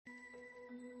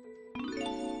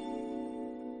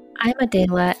I'm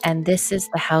Adela, and this is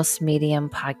the House Medium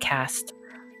podcast.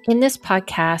 In this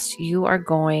podcast, you are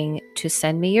going to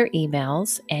send me your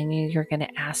emails and you're going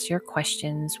to ask your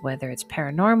questions, whether it's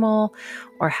paranormal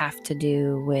or have to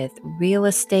do with real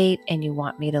estate, and you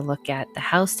want me to look at the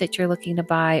house that you're looking to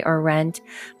buy or rent.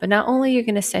 But not only you're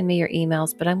going to send me your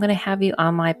emails, but I'm going to have you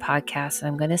on my podcast and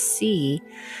I'm going to see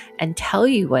and tell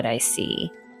you what I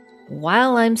see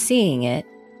while I'm seeing it,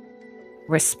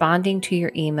 responding to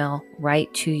your email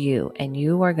right to you. And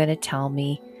you are going to tell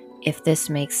me if this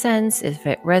makes sense, if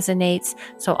it resonates,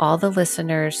 so all the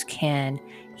listeners can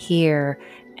hear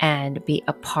and be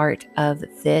a part of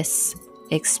this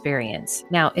experience.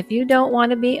 Now, if you don't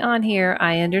want to be on here,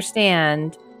 I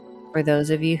understand. For those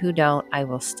of you who don't, I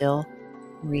will still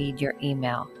read your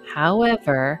email.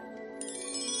 However,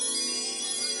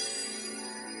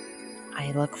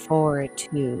 I look forward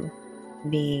to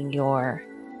being your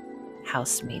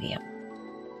house medium.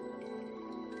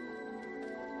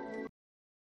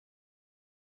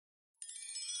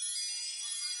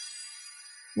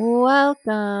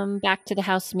 Welcome back to the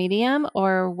House Medium,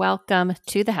 or welcome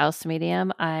to the House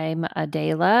Medium. I'm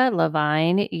Adela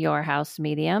Levine, your House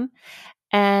Medium,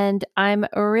 and I'm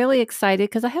really excited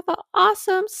because I have an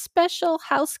awesome special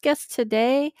house guest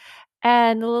today.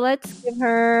 And let's give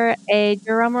her a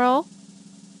drum roll.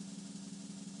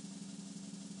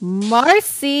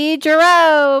 Marcy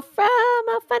Jarreau from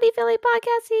a Funny Philly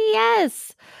podcast.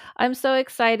 Yes. I'm so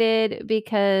excited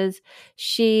because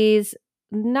she's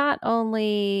not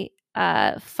only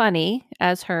funny,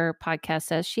 as her podcast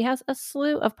says, she has a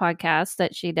slew of podcasts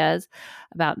that she does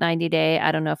about 90 Day.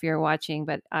 I don't know if you're watching,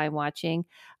 but I'm watching.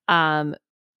 Um,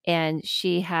 and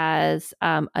she has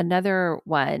another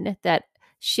one that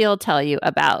she'll tell you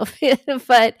about.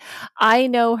 But I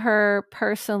know her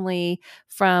personally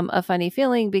from A Funny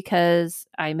Feeling because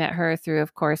I met her through,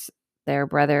 of course, their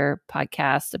brother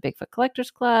podcast, the Bigfoot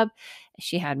Collectors Club.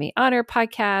 She had me on her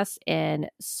podcast, and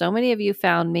so many of you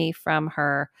found me from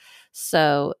her.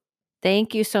 So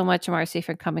thank you so much, Marcy,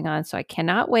 for coming on. So I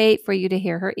cannot wait for you to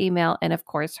hear her email, and of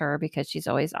course her, because she's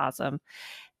always awesome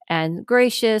and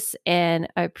gracious, and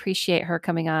I appreciate her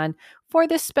coming on for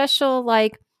this special,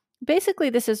 basically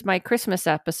this is my Christmas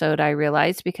episode, I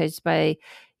realized, because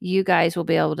you guys will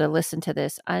be able to listen to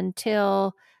this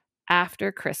until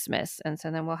after Christmas. And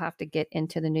so then we'll have to get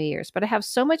into the New Year's. But I have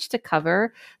so much to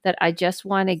cover that I just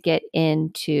want to get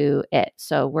into it.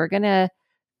 So we're going to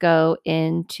go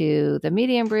into the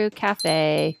Medium Brew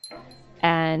Cafe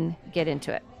and get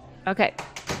into it. Okay.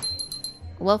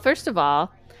 Well, first of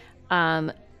all,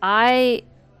 I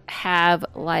have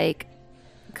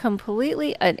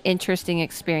completely an interesting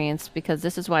experience, because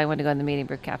this is why I want to go in the Medium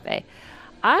Brew Cafe.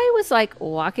 I was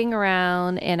walking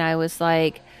around and I was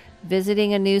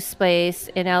visiting a new space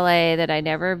in LA that I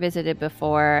never visited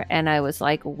before. And I was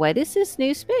like, what is this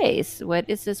new space? What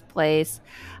is this place?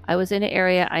 I was in an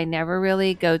area I never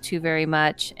really go to very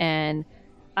much. And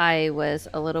I was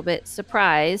a little bit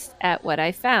surprised at what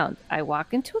I found. I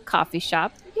walk into a coffee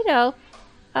shop,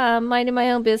 minding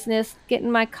my own business,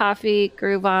 getting my coffee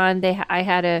groove on. I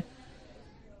had a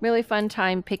really fun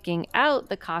time picking out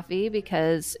the coffee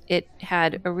because it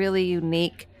had a really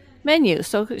unique menu.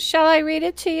 So shall I read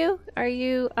it to you? Are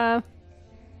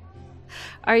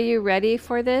you ready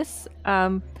for this?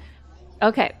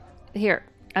 Okay, here.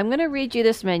 I'm going to read you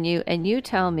this menu and you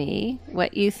tell me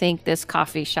what you think this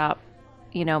coffee shop,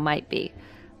 might be.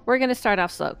 We're going to start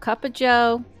off slow. Cup of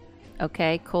Joe.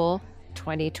 Okay, cool.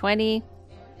 2020.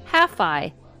 Half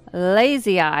Eye.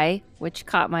 Lazy Eye, which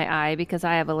caught my eye because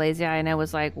I have a lazy eye, and I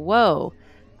was like, whoa,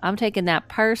 I'm taking that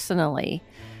personally.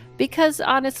 Because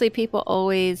honestly, people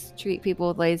always treat people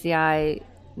with lazy eye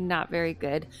not very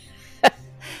good.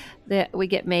 That we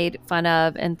get made fun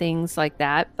of and things like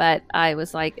that. But I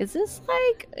was like, is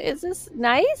this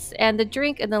nice? And the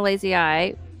drink in the lazy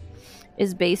eye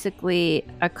is basically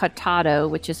a cortado,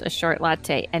 which is a short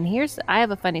latte. And I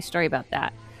have a funny story about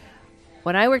that.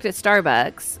 When I worked at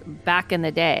Starbucks back in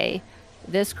the day,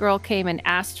 this girl came and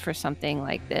asked for something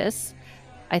like this.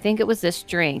 I think it was this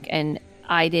drink, and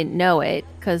I didn't know it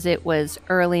because it was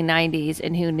early 90s,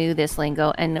 and who knew this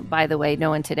lingo? And by the way,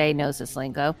 no one today knows this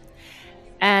lingo.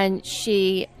 And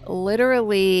she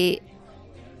literally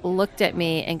looked at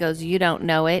me and goes, you don't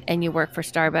know it and you work for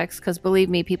Starbucks? Because believe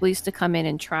me, people used to come in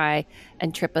and try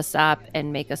and trip us up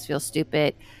and make us feel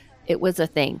stupid. It was a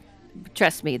thing.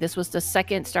 Trust me, this was the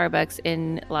second Starbucks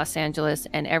in Los Angeles,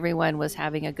 and everyone was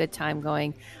having a good time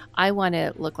going, I want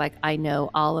to look like I know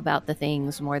all about the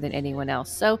things more than anyone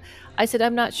else. So I said,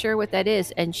 I'm not sure what that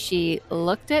is. And she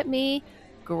looked at me,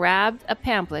 grabbed a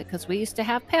pamphlet, because we used to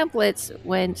have pamphlets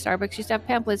when Starbucks used to have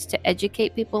pamphlets to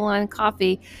educate people on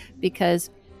coffee, because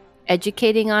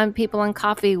educating on people on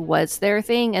coffee was their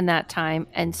thing in that time,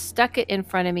 and stuck it in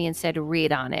front of me and said,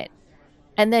 read on it.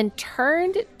 And then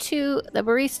turned to the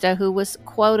barista, who was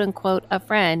quote unquote a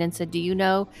friend, and said, do you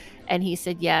know? And he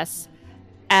said, yes.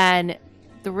 And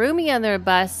threw me on their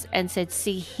bus and said,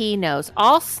 see, he knows.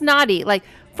 All snotty, like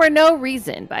for no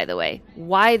reason, by the way.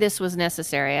 Why this was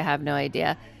necessary, I have no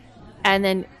idea. And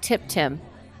then tipped him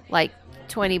like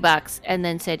 $20 and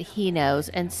then said, he knows,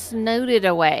 and snooted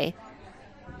away.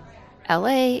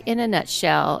 LA in a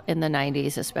nutshell in the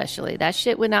 90s, especially. That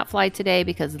shit would not fly today,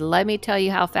 because let me tell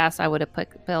you how fast I would have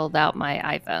pulled out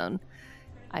my iPhone.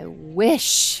 I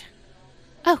wish.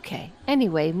 Okay.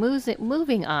 Anyway,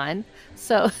 moving on.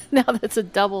 So now that's a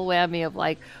double whammy of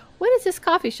like, what is this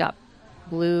coffee shop?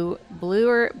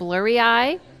 Blurry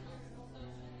Eye,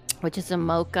 which is a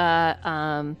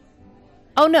mocha.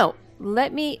 Oh no,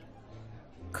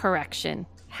 correction.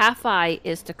 Half Eye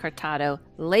is the cortado.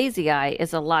 Lazy Eye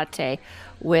is a latte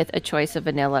with a choice of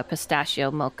vanilla, pistachio,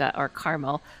 mocha, or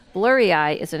caramel. Blurry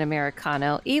Eye is an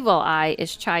Americano. Evil Eye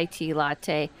is chai tea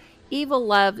latte. Evil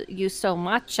Love Yuso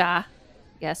Matcha.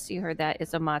 Yes, you heard that,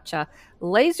 is a matcha.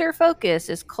 Laser Focus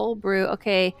is cold brew.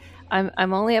 Okay,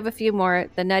 I'm only have a few more.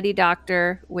 The Nutty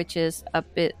Doctor, which is a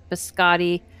bit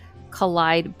biscotti,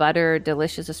 collide butter,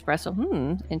 delicious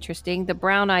espresso. Interesting. The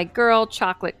Brown Eyed Girl,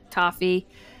 chocolate toffee,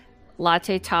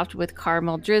 latte topped with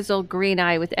caramel drizzle. Green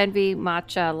Eye with Envy,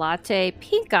 matcha latte.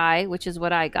 Pink Eye, which is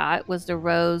what I got, was the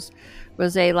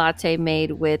rosé latte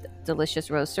made with delicious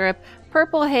rose syrup.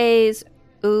 Purple Haze,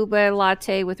 Uber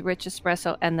latte with rich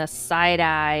espresso. And the Side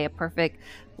Eye, a perfect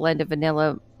blend of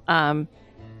vanilla,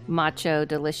 macho,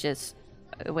 delicious,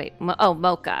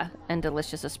 mocha and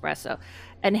delicious espresso.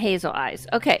 And Hazel Eyes.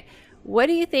 Okay, what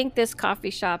do you think this coffee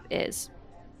shop is?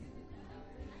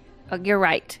 Oh, you're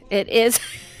right. It is.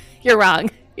 You're wrong.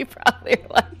 You probably are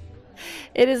right.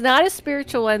 It is not a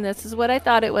spiritual one. This is what I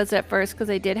thought it was at first, because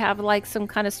they did have like some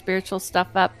kind of spiritual stuff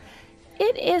up.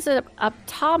 It is an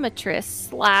optometrist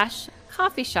 /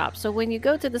 coffee shop. So when you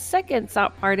go to the second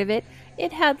part of it,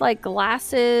 it had like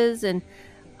glasses and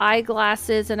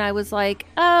eyeglasses, and I was like,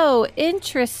 oh,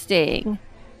 interesting.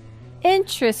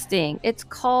 It's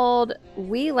called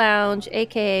We Lounge,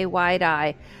 aka Wide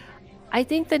Eye. I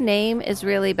think the name is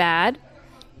really bad,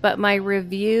 but my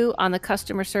review on the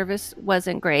customer service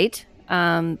wasn't great.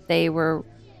 They were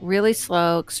really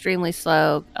slow, extremely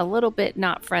slow, a little bit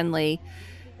not friendly.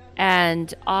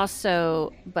 And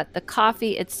also, but the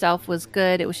coffee itself was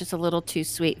good. It was just a little too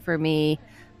sweet for me.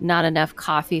 Not enough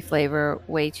coffee flavor,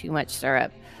 way too much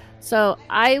syrup. So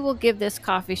I will give this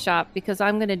coffee shop, because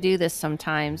I'm going to do this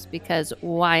sometimes, because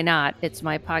why not? It's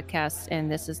my podcast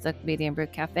and this is the Medium Brew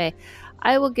Cafe.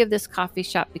 I will give this coffee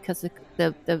shop because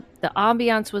the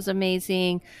ambiance was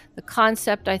amazing. The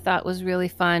concept I thought was really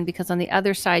fun, because on the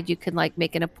other side you could like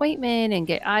make an appointment and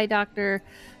get eye doctor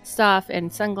stuff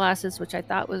and sunglasses, which I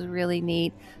thought was really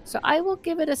neat. So I will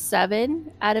give it a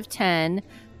 7 out of 10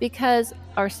 because,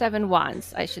 or 7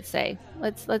 wands, I should say.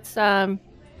 Let's 7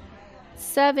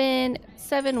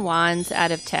 wands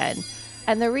out of 10.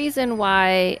 And the reason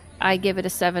why I give it a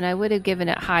 7, I would have given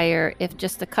it higher if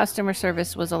just the customer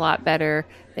service was a lot better.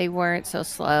 They weren't so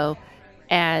slow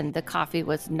and the coffee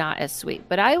was not as sweet.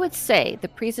 But I would say the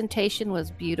presentation was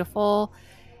beautiful,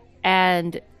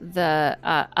 and the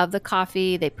of the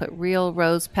coffee, they put real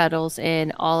rose petals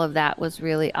in. All of that was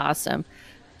really awesome.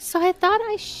 So I thought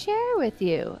I'd share with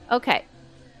you. Okay.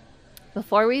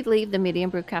 Before we leave the Medium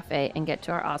Brew Cafe and get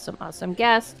to our awesome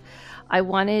guest, I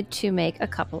wanted to make a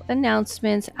couple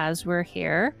announcements as we're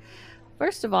here.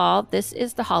 First of all, this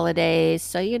is the holidays,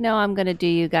 so you know I'm going to do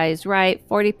you guys right.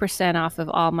 40% off of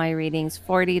all my readings,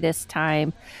 40 this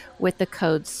time with the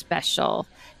code SPECIAL.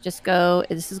 Just go.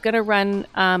 This is going to run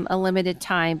a limited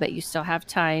time, but you still have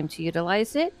time to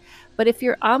utilize it. But if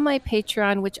you're on my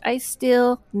Patreon, which I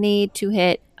still need to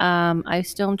hit, I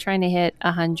still am trying to hit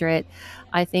 100.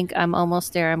 I think I'm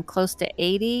almost there. I'm close to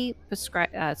 80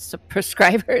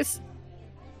 prescribers.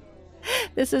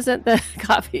 This isn't the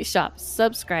coffee shop.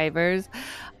 Subscribers.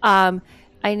 I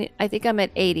think I'm at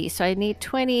 80, so I need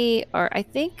 20, or I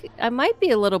think I might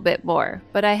be a little bit more,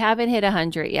 but I haven't hit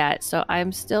 100 yet. So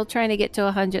I'm still trying to get to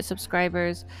 100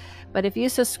 subscribers. But if you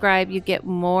subscribe, you get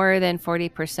more than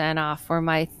 40% off for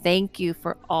my thank you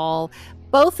for all.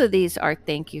 Both of these are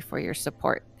thank you for your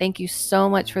support. Thank you so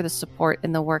much for the support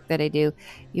and the work that I do.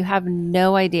 You have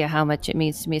no idea how much it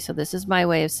means to me. So this is my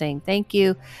way of saying thank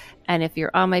you. And if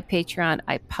you're on my Patreon,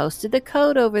 I posted the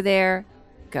code over there.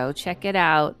 Go check it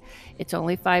out. It's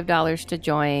only $5 to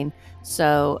join.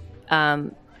 So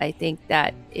I think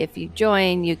that if you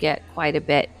join, you get quite a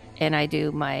bit. And I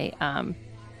do my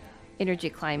energy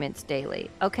climates daily.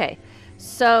 Okay,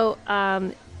 So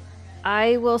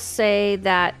I will say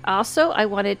that also I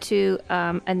wanted to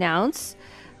announce.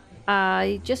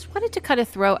 I just wanted to kind of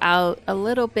throw out a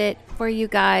little bit for you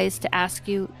guys to ask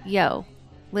you,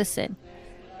 listen,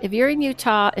 if you're in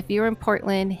Utah, if you're in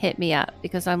Portland, hit me up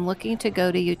because I'm looking to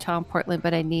go to Utah and Portland,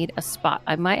 but I need a spot.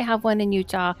 I might have one in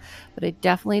Utah, but I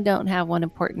definitely don't have one in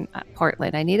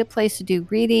Portland. I need a place to do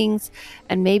readings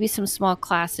and maybe some small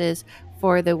classes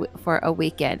for a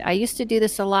weekend. I used to do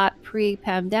this a lot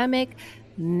pre-pandemic.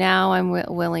 Now I'm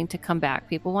willing to come back.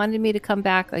 People wanted me to come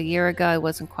back a year ago. I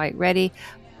wasn't quite ready,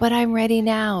 but I'm ready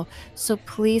now. So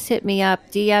please hit me up,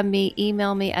 DM me,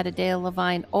 email me at Adele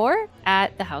Levine or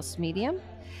at the House Medium.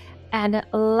 And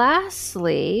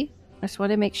lastly, I just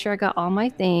want to make sure I got all my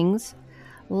things.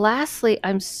 Lastly,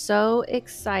 I'm so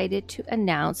excited to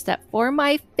announce that for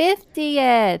my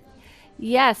 50th,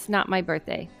 yes, not my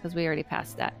birthday, because we already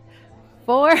passed that.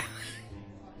 For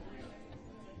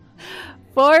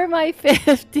my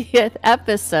 50th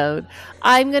episode,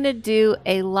 I'm going to do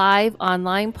a live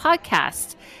online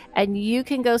podcast. And you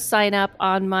can go sign up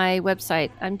on my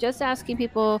website. I'm just asking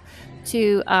people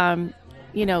to,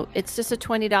 it's just a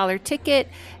 $20 ticket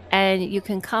and you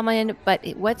can come in. But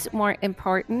what's more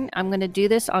important, I'm going to do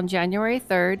this on January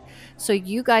 3rd. So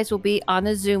you guys will be on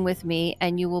a Zoom with me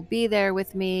and you will be there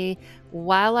with me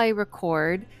while I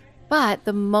record. But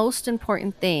the most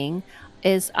important thing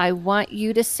is I want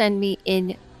you to send me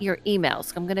in your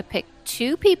emails. I'm going to pick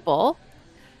two people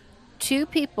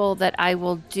that I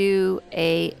will do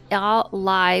a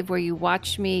live where you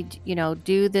watch me,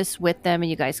 do this with them and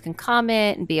you guys can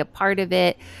comment and be a part of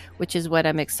it, which is what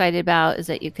I'm excited about, is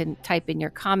that you can type in your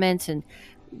comments and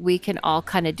we can all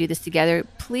kind of do this together.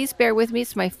 Please bear with me.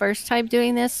 It's my first time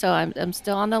doing this, so I'm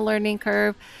still on the learning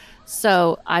curve.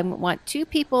 So I want two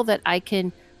people that I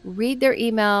can read their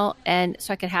email and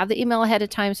so I can have the email ahead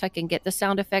of time so I can get the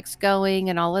sound effects going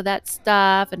and all of that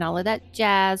stuff and all of that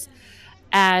jazz.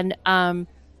 And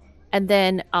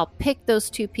then I'll pick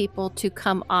those two people to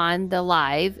come on the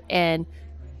live and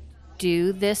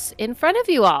do this in front of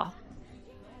you all.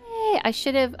 Yay! I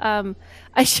should have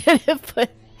put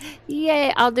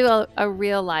yay. I'll do a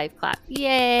real live clap.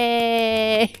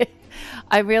 Yay!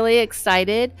 I'm really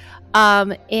excited.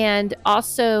 And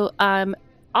also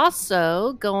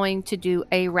going to do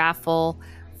a raffle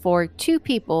for two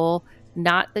people,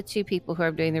 not the two people who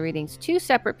are doing the readings, two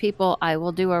separate people. I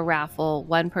will do a raffle.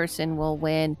 One person will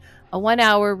win a 1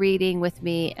 hour reading with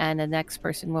me and the next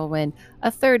person will win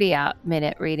a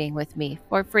 30-minute reading with me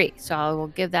for free. So I will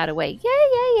give that away. Yay,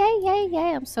 yay, yay, yay,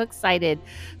 yay. I'm so excited.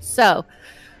 So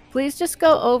please just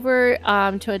go over to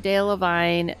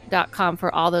adelelevine.com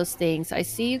for all those things. I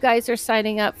see you guys are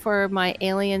signing up for my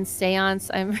alien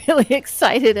seance. I'm really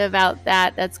excited about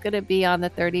that. That's going to be on the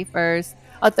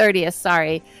 30th,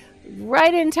 sorry.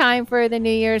 Right in time for the New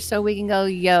Year so we can go,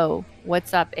 yo,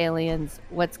 what's up, aliens?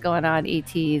 What's going on,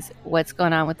 ETs? What's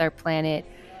going on with our planet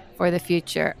for the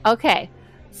future? Okay.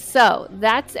 So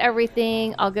that's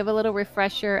everything. I'll give a little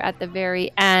refresher at the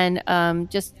very end,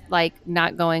 just like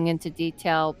not going into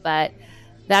detail, but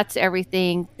that's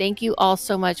everything. Thank you all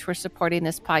so much for supporting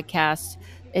this podcast.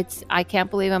 I can't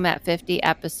believe I'm at 50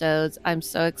 episodes. I'm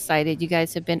so excited. You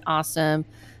guys have been awesome.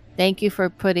 Thank you for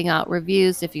putting out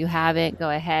reviews. If you haven't, go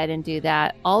ahead and do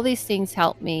that. All these things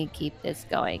help me keep this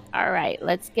going. All right,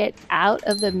 let's get out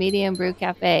of the Medium Brew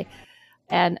Cafe.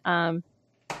 And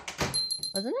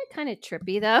wasn't that kind of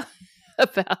trippy though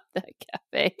about that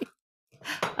cafe?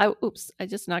 I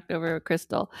just knocked over a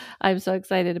crystal. I'm so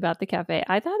excited about the cafe.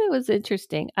 I thought it was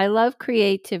interesting. I love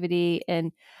creativity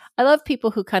and I love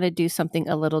people who kind of do something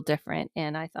a little different.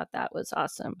 And I thought that was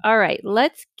awesome. All right,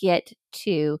 let's get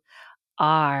to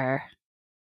our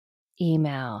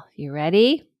email. You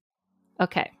ready?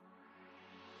 Okay.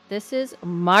 This is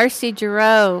Marcy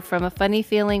Jarreau from A Funny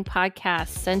Feeling podcast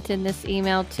sent in this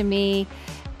email to me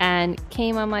and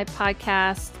came on my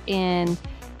podcast in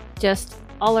just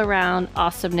all around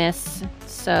awesomeness.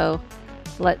 So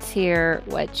let's hear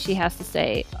what she has to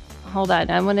say. Hold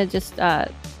on. I'm going to just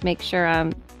make sure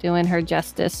I'm doing her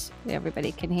justice.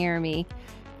 Everybody can hear me.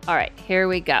 All right, here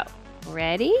we go.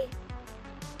 Ready?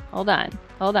 Hold on.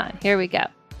 Here we go.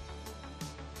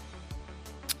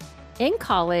 In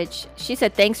college, she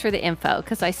said, thanks for the info,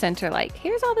 because I sent her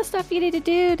here's all the stuff you need to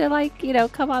do to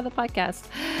come on the podcast.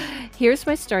 Here's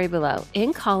my story below.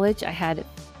 In college, I had a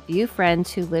few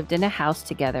friends who lived in a house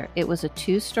together. It was a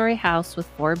 2-story house with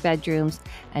 4 bedrooms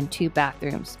and 2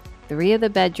 bathrooms. 3 of the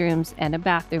bedrooms and a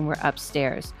bathroom were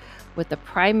upstairs, with the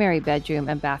primary bedroom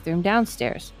and bathroom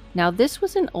downstairs. Now, this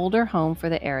was an older home for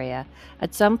the area.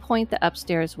 At some point, the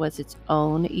upstairs was its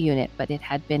own unit, but it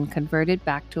had been converted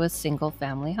back to a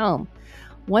single-family home.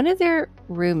 One of their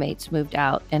roommates moved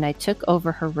out, and I took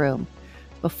over her room.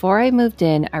 Before I moved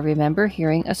in, I remember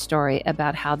hearing a story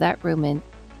about how that woman,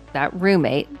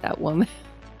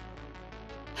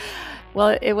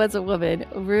 well, it was a woman,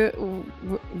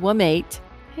 roommate.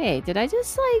 Hey, did I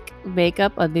just make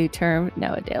up a new term?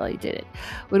 No, Adele didn't.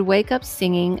 Would wake up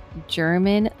singing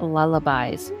German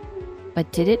lullabies,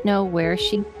 but didn't know where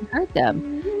she heard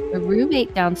them. The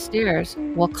roommate downstairs,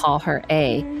 we'll call her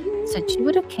A, said she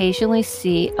would occasionally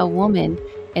see a woman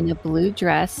in a blue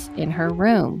dress in her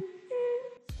room.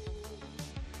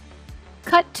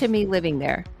 Cut to me living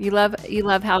there. You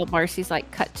love how Marcy's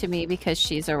like cut to me because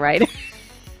she's a writer.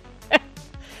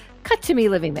 Cut to me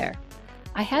living there.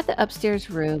 I had the upstairs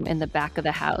room in the back of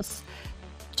the house.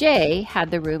 J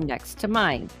had the room next to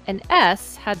mine, and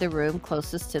S had the room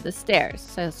closest to the stairs.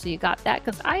 So you got that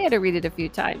because I had to read it a few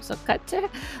times. So cut to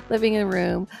living in the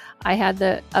room. I had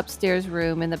the upstairs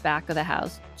room in the back of the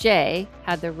house. J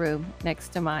had the room next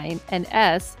to mine, and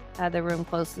S had the room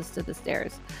closest to the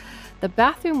stairs. The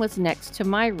bathroom was next to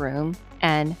my room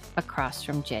and across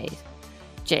from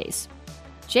J's.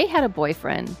 Jay had a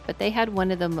boyfriend, but they had one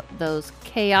of those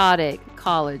chaotic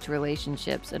college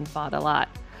relationships and fought a lot.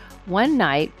 One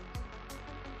night,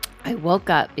 I woke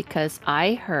up because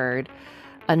I heard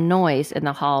a noise in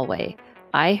the hallway.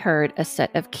 I heard a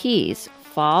set of keys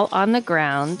fall on the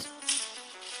ground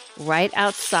right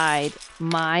outside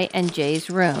my and Jay's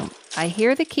room. I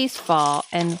hear the keys fall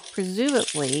and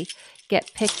presumably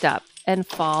get picked up and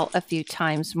fall a few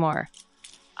times more.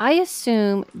 I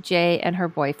assume Jay and her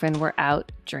boyfriend were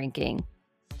out drinking,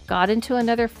 got into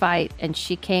another fight, and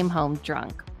she came home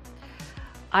drunk.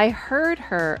 I heard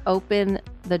her open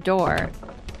the door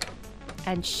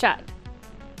and shut.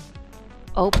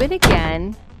 Open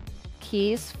again,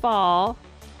 keys fall,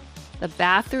 the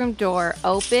bathroom door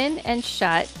open and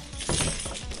shut,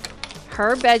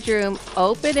 her bedroom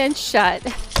open and shut,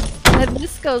 and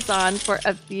this goes on for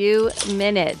a few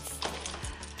minutes.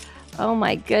 Oh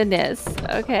my goodness.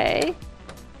 Okay.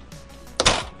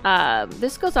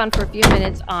 This goes on for a few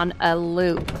minutes on a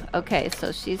loop. Okay,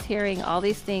 so she's hearing all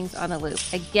these things on a loop.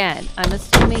 Again, I'm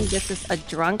assuming this is a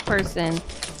drunk person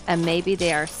and maybe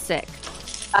they are sick.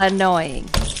 Annoying,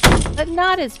 but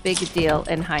not as big a deal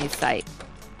in hindsight.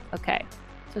 Okay,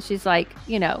 so she's like,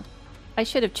 I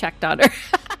should have checked on her.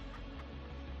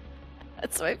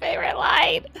 That's my favorite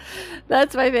line.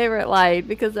 That's my favorite line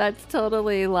because that's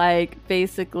totally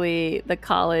basically the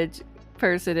college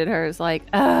person in her is like,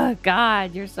 oh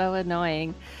God, you're so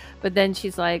annoying. But then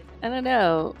she's like, I don't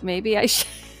know, maybe I should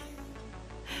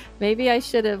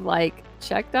have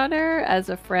checked on her as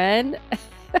a friend.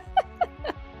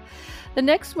 The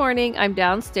next morning, I'm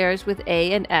downstairs with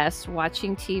A and S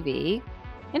watching TV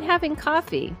and having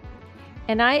coffee.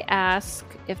 And I ask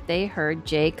if they heard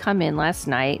Jay come in last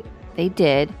night. They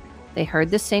did. They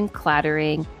heard the same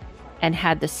clattering and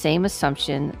had the same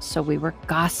assumption. So we were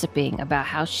gossiping about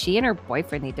how she and her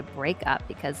boyfriend need to break up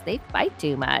because they fight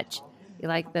too much. You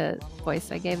like the voice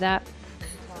I gave that?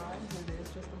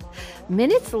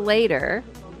 Minutes later,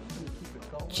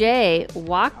 Jay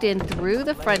walked in through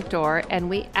the front door and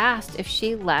we asked if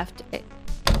she left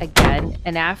again.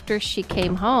 And after she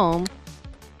came home,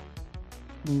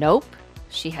 nope,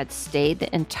 she had stayed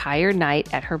the entire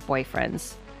night at her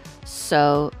boyfriend's.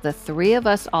 So the three of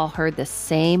us all heard the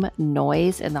same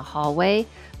noise in the hallway,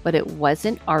 but it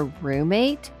wasn't our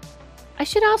roommate. I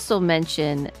should also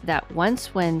mention that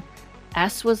once when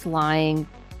S was lying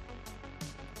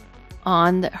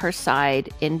on her side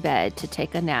in bed to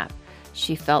take a nap,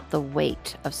 she felt the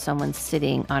weight of someone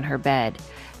sitting on her bed.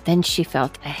 Then she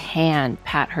felt a hand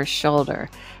pat her shoulder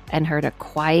and heard a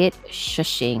quiet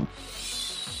shushing.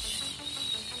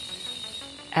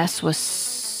 S was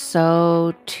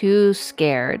so too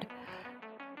scared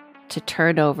to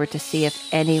turn over to see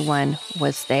if anyone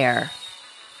was there.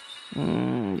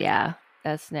 Yeah,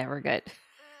 that's never good.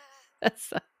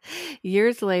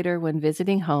 Years later, when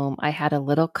visiting home, I had a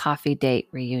little coffee date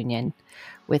reunion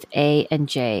with A and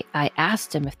J. I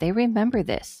asked them if they remember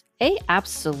this. A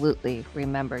absolutely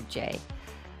remembered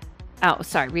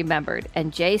remembered.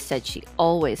 And Jay said she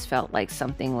always felt like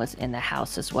something was in the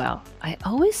house as well. I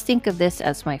always think of this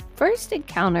as my first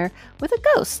encounter with a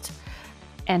ghost.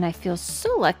 And I feel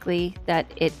so lucky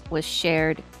that it was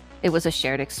a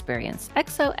shared experience.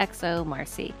 XOXO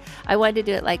Marcy. I wanted to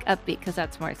do it upbeat because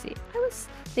that's Marcy. I was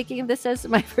thinking of this as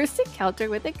my first encounter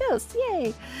with a ghost.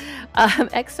 Yay.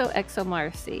 XOXO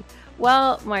Marcy.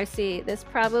 Well, Marcy, this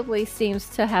probably seems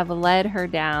to have led her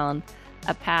down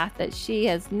a path that she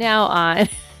is now on,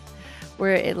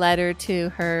 where it led her to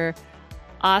her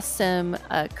awesome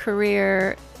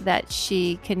career that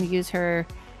she can use her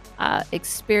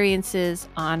experiences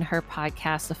on her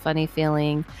podcast, A Funny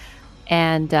Feeling.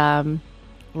 And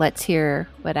let's hear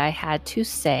what I had to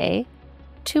say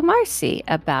to Marcy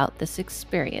about this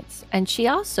experience. And she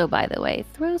also, by the way,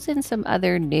 throws in some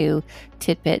other new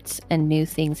tidbits and new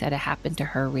things that have happened to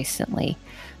her recently.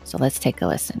 So let's take a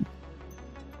listen.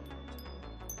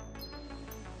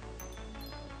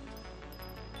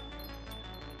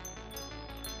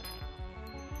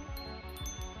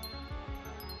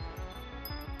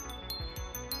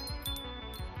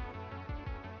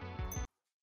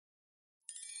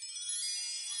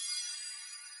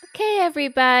 Okay,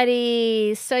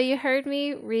 everybody. So you heard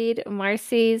me read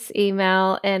Marcy's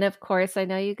email. And of course, I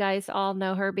know you guys all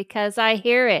know her because I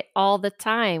hear it all the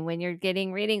time when you're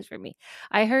getting readings from me.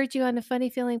 I heard you on the Funny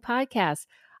Feeling podcast.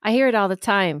 I hear it all the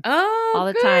time. Oh, All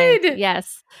the time. good.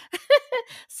 Yes.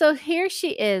 So here she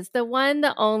is, the one,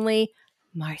 the only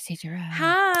Marcy Jarreau.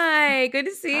 Hi, good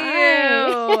to see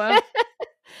Hi. you.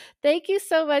 Thank you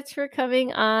so much for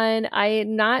coming on.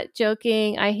 I'm not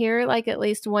joking. I hear like at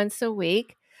least once a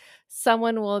week.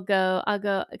 Someone will go, I'll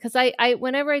go, because I,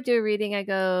 whenever I do a reading, I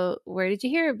go, where did you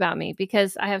hear about me?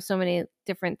 Because I have so many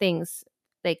different things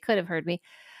they could have heard me.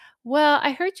 Well,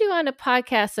 I heard you on a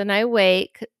podcast and I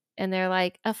wait and they're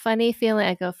like, A Funny Feeling.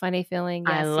 I go, Funny Feeling.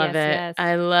 I Yes, love yes, it. yes.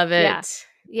 I love Yeah. it.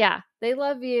 Yeah. They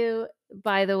love you,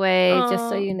 by the way, just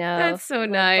so Oh, you know. that's so Love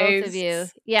both of nice. you.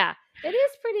 Yeah. It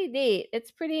is pretty neat. It's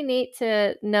pretty neat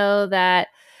to know that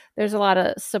there's a lot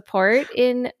of support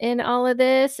in all of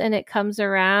this and it comes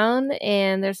around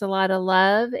and there's a lot of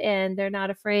love and they're not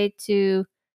afraid to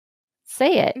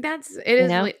say it, It you is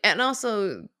know? really, and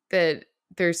also that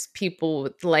there's people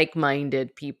with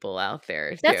like-minded people out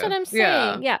there That's what too. I'm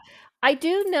Yeah. saying. Yeah. I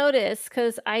do notice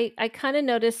because I kind of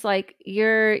notice like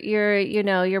your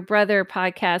brother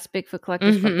podcast, Bigfoot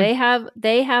Collectors Club, Mhm.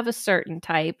 they have a certain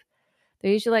type.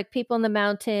 They're usually like people in the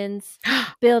mountains,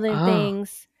 building Oh,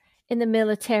 things in the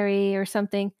military or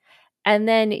something. And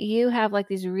then you have like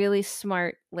these really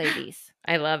smart ladies.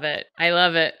 I love it. I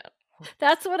love it.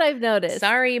 That's what I've noticed.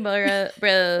 Sorry,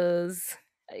 bros.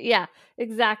 Yeah,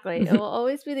 exactly. It will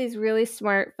always be these really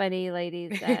smart, funny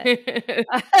ladies that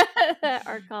that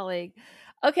are calling.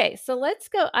 Okay, so let's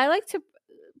go. I like to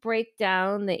break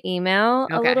down the email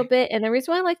a little Okay. bit. And the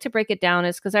reason why I like to break it down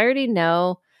is because I already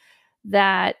know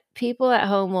that people at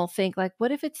home will think like,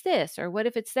 what if it's this or what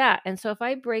if it's that? And so if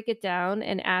I break it down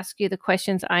and ask you the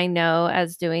questions I know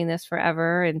as doing this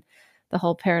forever and the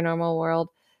whole paranormal world,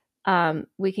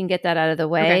 we can get that out of the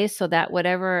Okay. way so that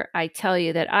whatever I tell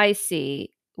you that I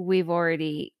see, we've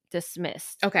already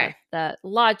dismissed Okay. the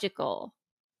logical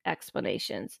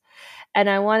explanations. And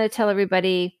I want to tell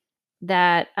everybody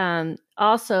that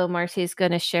also Marcy's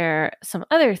going to share some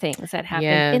other things that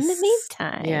happened in the Yes.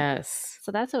 meantime. Yes.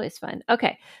 So that's always fun.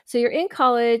 Okay. So you're in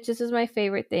college. This is my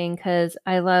favorite thing because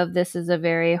I love this is a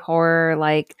very horror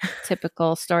like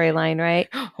typical storyline, right?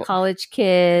 College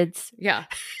kids. Yeah.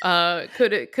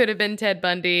 Could have been Ted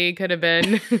Bundy, could have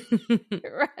been.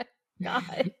 Right.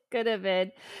 God, could have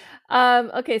been.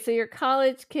 Okay, so you're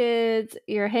college kids,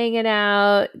 you're hanging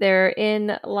out, they're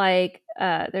in like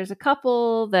there's a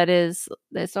couple there's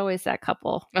always that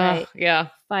couple, Oh, right? yeah.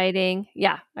 Fighting.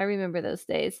 Yeah, I remember those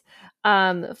days.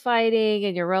 Fighting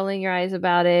and you're rolling your eyes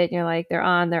about it, and you're like, they're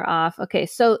on, they're off. Okay,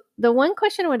 so the one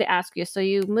question I wanted to ask you, so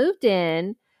you moved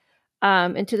in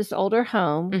into this older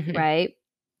home, Mhm. right?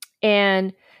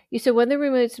 And you said when the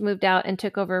roommates moved out and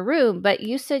took over a room, but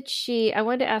you said I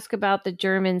wanted to ask about the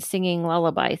German singing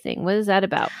lullaby thing. What is that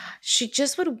about? She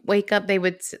just would wake up, they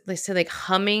say, like,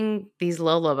 humming these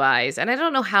lullabies, and I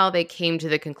don't know how they came to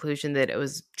the conclusion that it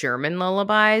was German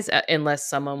lullabies, unless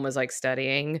someone was, like,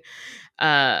 studying,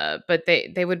 but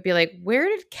they would be like, "Where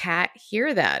did Kat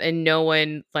hear that?" And no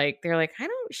one, like, they're like, "I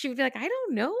don't," she would be like, "I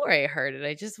don't know where I heard it.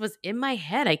 I just was in my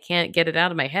head. I can't get it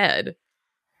out of my head."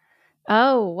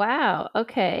 Oh, wow.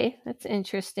 Okay. That's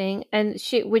interesting. And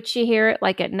would she hear it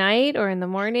like at night or in the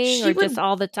morning She or just would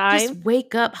all the just time?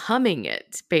 wake up humming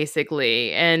it,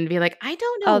 basically, and be like, "I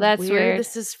don't Oh, know that's where weird.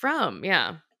 this is from."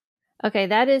 Yeah. Okay,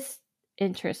 that is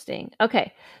interesting.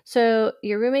 Okay. So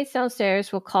your roommates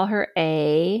downstairs will call her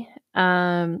A.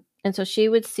 And so she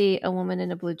would see a woman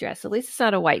in a blue dress. At least it's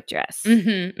not a white dress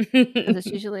because it's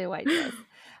Mhm. usually a white dress.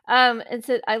 And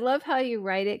so I love how you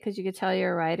write it because you could tell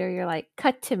you're a writer. You're like,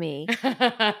 cut to me.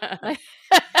 Like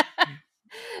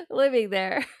living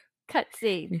there. Cut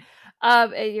scene.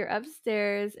 And you're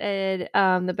upstairs and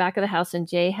the back of the house, and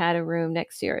Jay had a room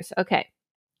next to yours. Okay.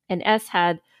 And S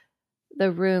had the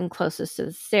room closest to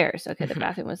the stairs. Okay, the Mhm.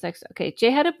 bathroom was next. Okay, Jay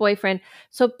had a boyfriend.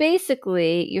 So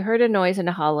basically, you heard a noise in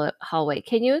the hallway.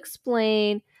 Can you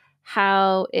explain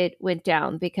how it went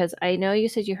down, because I know you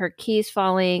said you heard keys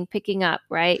falling, picking up,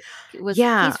 right? It was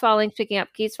Yeah. keys falling, picking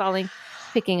up, keys falling,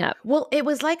 picking up. Well, it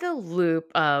was like a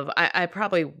loop of I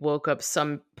probably woke up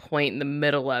some point in the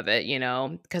middle of it,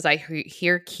 because I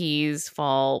hear keys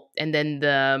fall and then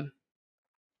the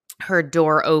her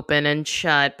door open and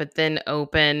shut, but then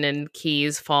open and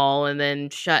keys fall and then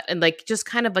shut, and like just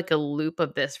kind of like a loop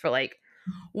of this for like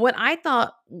what I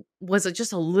thought was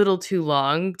just a little too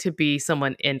long to be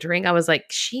someone entering. I was like,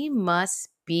 she must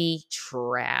be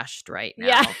trashed right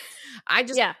Yeah. now. I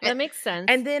just Yeah, that makes sense.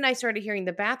 and then I started hearing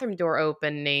the bathroom door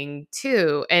opening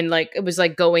too. And like it was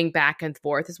like going back and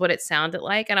forth is what it sounded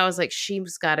like. And I was like, she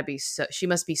must be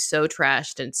so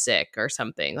trashed and sick or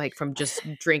something, like from just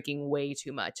drinking way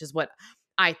too much, is what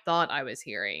I thought I was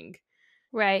hearing.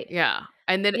 Right. Yeah.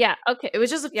 And then Yeah, okay. it was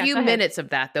just a Yeah, few go ahead. minutes of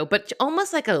that though, but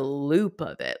almost like a loop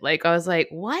of it. Like I was like,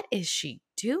 what is she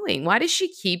doing? Why does she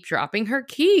keep dropping her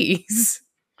keys?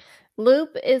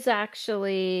 Loop is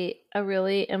actually a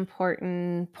really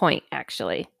important point,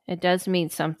 actually. It does mean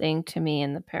something to me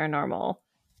in the paranormal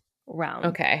realm.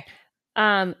 Okay.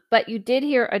 But you did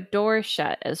hear a door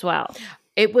shut as well.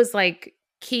 It was like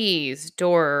keys,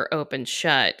 door open,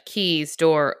 shut, keys,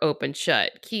 door open,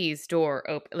 shut, keys, door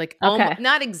open. Like almost Okay.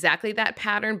 not exactly that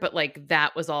pattern, but like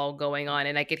that was all going on,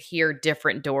 and I could hear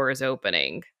different doors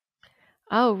opening.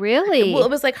 Oh, Well, it really?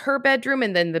 was like her bedroom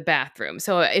and then the bathroom,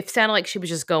 so it sounded like she was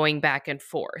just going back and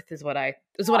forth. Is what I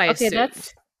Okay,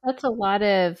 assumed. that's a lot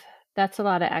of that's a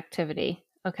lot of activity.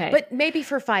 Okay. But maybe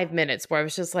for 5 minutes, where I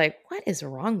was just like, "What is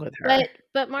wrong with her?"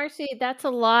 But Marcy, that's a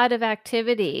lot of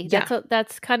activity. Yeah.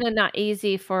 That's kind of not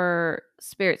easy for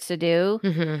spirits to do.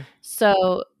 Hmm.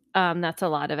 So, that's a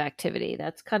lot of activity.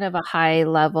 That's kind of a high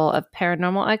level of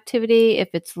paranormal activity. If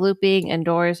it's looping and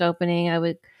doors opening, I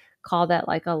would call that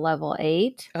like a level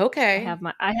 8. Okay. I have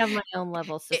my own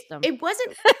level It system. it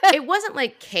wasn't it wasn't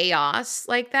like chaos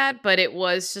like that, but it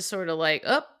was just sort of like,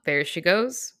 "Oh, there she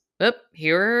goes. Oh,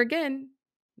 hear her again.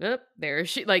 Oh, there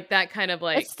she," like that kind of It's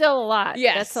like. still a lot.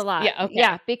 That's a Yes. lot. Yeah,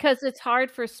 Yeah, okay. because it's hard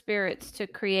for spirits to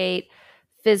create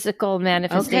physical Okay.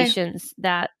 manifestations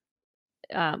that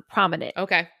prominent.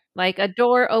 Okay. Like a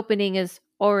door opening is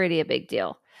already a big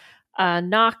deal. A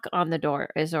knock on the door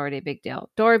is already a big deal.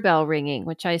 Doorbell ringing,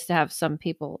 which I used to have some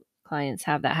people, clients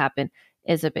have that happen,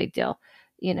 is a big deal,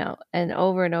 and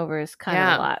over is kind of a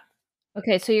Yeah. lot.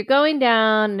 Okay, so you're going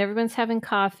down and everyone's having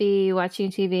coffee,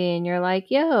 watching TV, and you're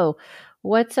like, yo,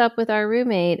 what's up with our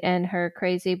roommate and her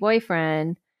crazy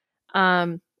boyfriend?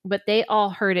 But they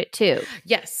all heard it too.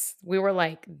 Yes, we were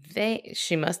like, they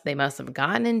must have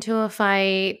gotten into a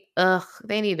fight. Ugh,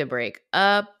 they need to break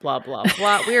up, blah, blah,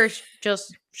 blah. We were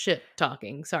just shit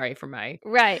talking. Sorry for my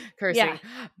Right. Yeah. cursing.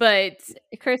 But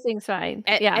Cursing's fine.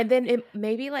 And Yeah. and then it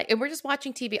maybe like and we're just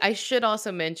watching TV. I should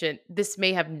also mention this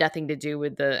may have nothing to do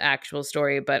with the actual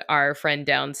story, but our friend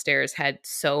downstairs had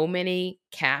so many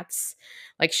cats.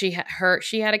 Like she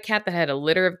had a cat that had a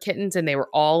litter of kittens and they were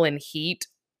all in heat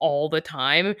all the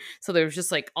time. So there was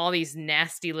just like all these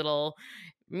nasty little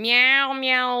meow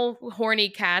meow horny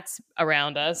cats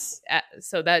around us.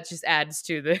 So that just adds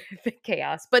to the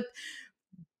chaos. But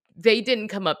they didn't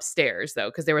come upstairs though,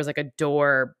 because there was like a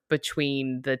door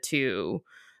between the two,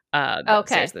 the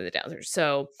upstairs Okay. and the downstairs.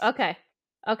 So Okay.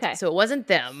 Okay. so it wasn't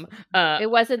them. Uh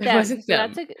It wasn't it them. wasn't So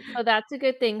them. that's a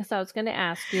good thing. So I was going to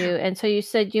ask you. And so you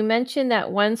said you mentioned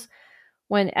that once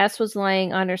when S was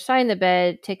laying on her side in the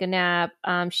bed, take a nap,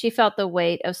 she felt the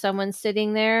weight of someone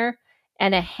sitting there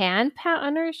and a hand pat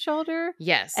on her shoulder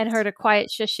Yes. and heard a quiet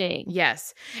shushing.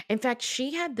 Yes. In fact,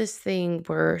 she had this thing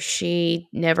where she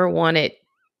never wanted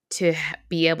to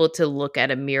be able to look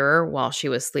at a mirror while she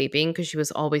was sleeping because she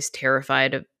was always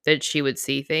terrified of that she would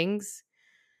see things.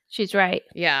 She's right.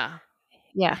 Yeah.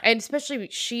 Yeah. And especially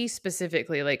she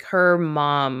specifically, like her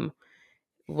mom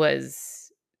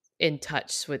was in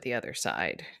touch with the other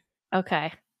side.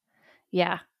 Okay.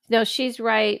 Yeah. No, she's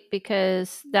right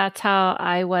because that's how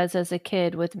I was as a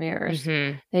kid with mirrors.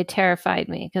 Mhm. They terrified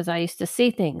me because I used to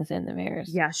see things in the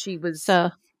mirrors. Yeah, she was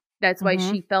So, that's why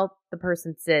mhm. she felt the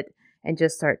person sit and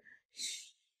just start,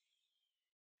 "Shh,"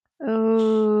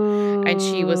 and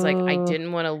she was like, "I Oh,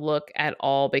 didn't wanna look at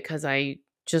all because I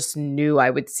just knew I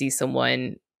would see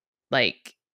someone,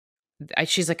 like"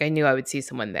 she's like, "I knew I would see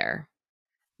someone there."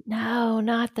 no,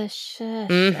 not the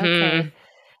shush. Okay. Mhm.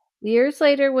 Years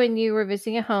later, when you were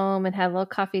visiting a home and had a little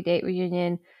coffee date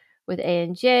reunion with A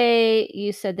and J,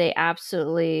 you said they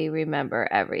absolutely remember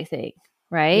everything,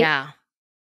 right? Yeah.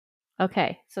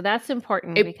 Okay. So that's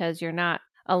important It because you're not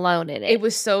alone in it it.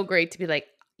 was so great to be like,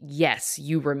 "Yes,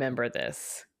 you remember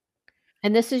this."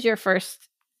 And this is your first.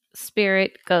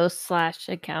 spirit ghost /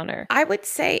 encounter. I would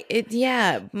say it,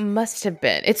 yeah, must have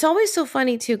been. It's always so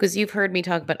funny too, because you've heard me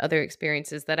talk about other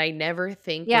experiences that I never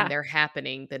think when Yeah, they're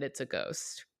happening that it's a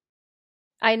ghost.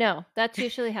 I know. That's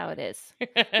usually how it is.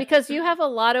 Because you have a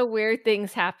lot of weird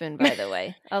things happen, by the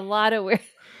way. A lot of weird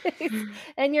things.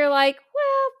 And you're like,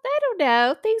 well, I don't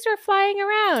know. Things are flying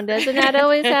around. Doesn't that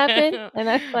always happen? And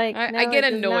I'm like, I no, get it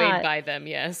does annoyed not. by them.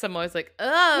 Yes, I'm always like,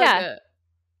 Yeah,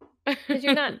 ugh. because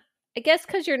you're not, I guess,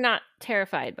 because you're not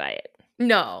terrified by it.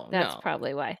 No, That's no.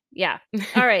 probably why. Yeah.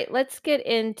 All right, let's get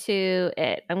into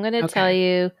it. I'm going to tell Okay.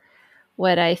 you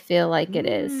what I feel like it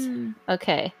is. Mm.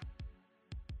 Okay.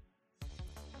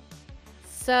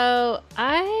 So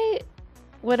I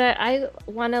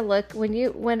want to look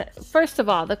when first of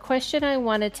all, the question I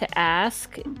wanted to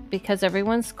ask, because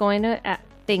everyone's going to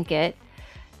think it,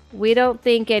 we don't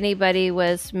think anybody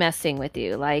was messing with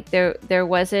you. Like there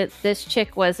wasn't, this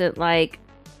chick wasn't like,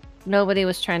 nobody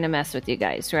was trying to mess with you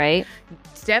guys, right?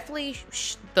 Definitely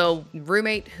the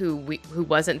roommate who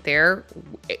wasn't there,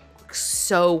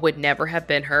 so would never have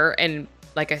been her. And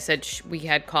like I said, we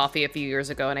had coffee a few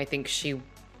years ago, and I think she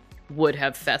would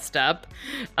have fessed up.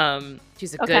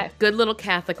 She's a Okay. good little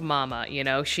Catholic mama, you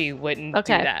know. She wouldn't do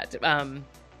Okay. that. At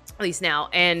least now.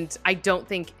 And I don't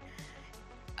think,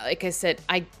 like I said,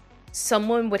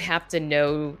 someone would have to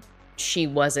know she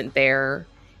wasn't there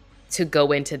to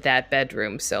go into that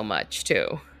bedroom so much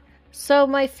too. So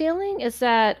my feeling is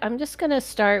that I'm just gonna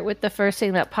start with the first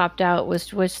thing that popped out was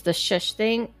the shush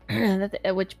thing,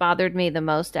 which bothered me the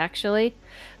most actually.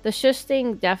 The shush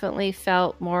thing definitely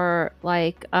felt more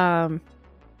like I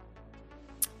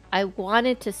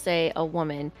wanted to say a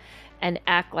woman and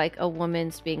act like a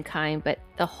woman's being kind, but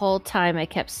the whole time I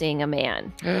kept seeing a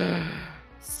man.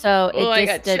 So Oh, it I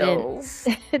just got didn't chills.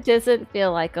 it doesn't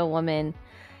feel like a woman.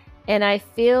 And I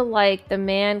feel like the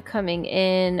man coming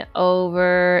in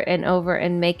over and over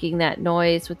and making that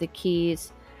noise with the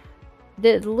keys,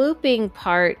 the looping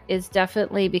part is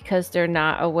definitely because they're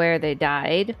not aware they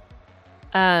died.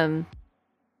 And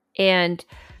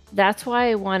that's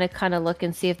why I want to kind of look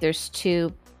and see if there's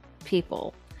two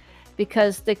people.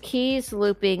 Because the keys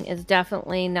looping is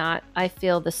definitely not, I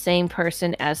feel, the same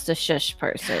person as the shush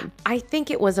person. I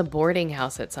think it was a boarding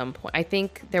house at some point. I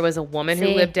think there was a woman who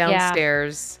See? lived Yeah.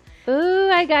 downstairs. Ooh,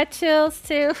 I got chills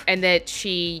too. And that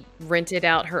she rented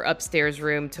out her upstairs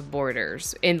room to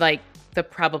boarders in like the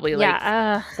probably like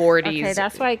Yeah. 40s. Okay,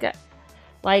 that's why I got,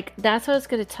 like, that's what I was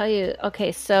going to tell you.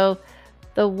 Okay, so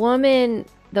the woman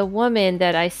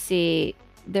that I see,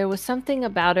 there was something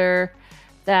about her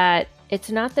that it's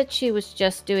not that she was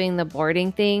just doing the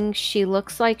boarding thing. She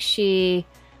looks like she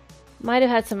might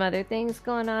have had some other things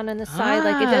going on the side.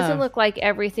 Like, it doesn't Ah, look like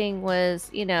everything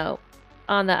was,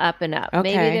 on the up and up. Maybe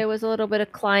okay. there was a little bit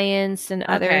of clients and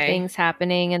other Okay. things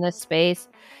happening in the space.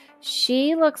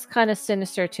 She looks kind of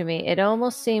sinister to me. It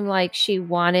almost seemed like she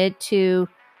wanted to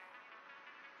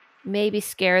maybe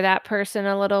scare that person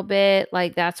a little bit.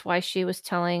 Like, that's why she was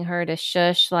telling her to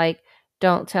shush, like,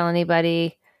 don't tell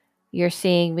anybody you're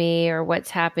seeing me or what's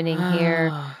happening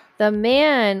here. Ah. The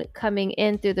man coming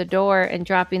in through the door and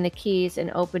dropping the keys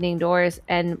and opening doors,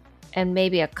 and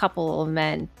maybe a couple of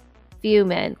men, few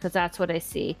men, because that's what I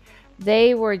see.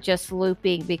 They were just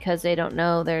looping because they don't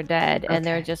know they're dead, and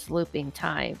they're Okay. just looping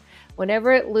time.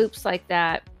 Whenever it loops like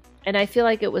that, and I feel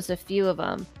like it was a few of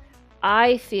them,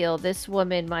 I feel this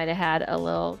woman might have had a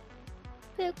little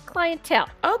clientele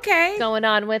Okay. going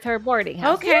on with her boarding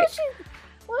house. Okay.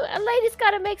 Well, a lady's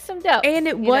got to make some dough. And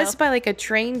it was by like a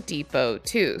train depot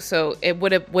too. So it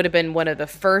would have been one of the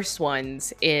first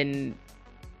ones in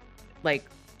like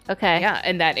Okay. yeah,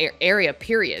 in that area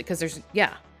period because there's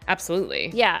yeah,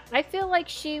 absolutely. Yeah, I feel like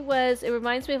she was. It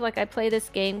reminds me of, like, I play this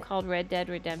game called Red Dead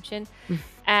Redemption,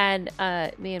 and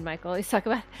me and Michael always talk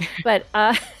about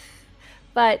it.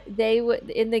 But they would,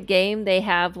 in the game, they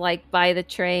have, like, by the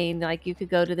train, like, you could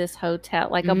go to this hotel,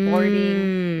 like a boarding,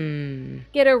 Mm.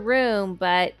 get a room,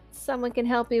 but someone can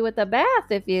help you with a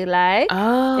bath if you like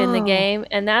in the Oh, game,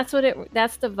 and that's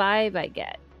the vibe I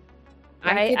get.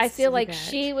 I Right? could I feel see like that.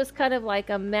 she was kind of like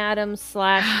a madam /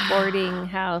 boarding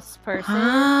house person.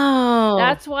 Oh.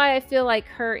 That's why I feel like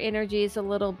her energy is a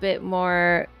little bit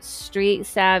more street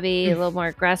savvy, a little more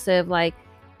aggressive, like,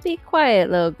 be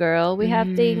quiet, little girl. We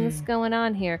have things Mm. going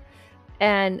on here.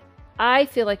 And I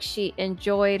feel like she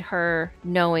enjoyed her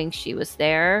knowing she was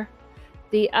there.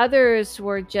 The others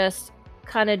were just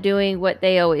kind of doing what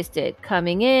they always did,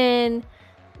 coming in,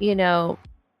 you know,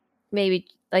 maybe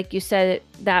like you said,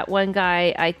 that one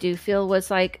guy I do feel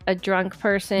was like a drunk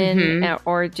person, Mhm.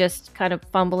 or just kind of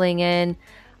fumbling in.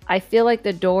 I feel like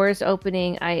the doors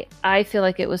opening, I feel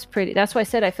like it was pretty, that's why I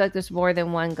said I feel like there's more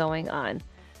than one going on.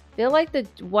 feel like the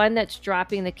one that's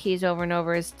dropping the keys over and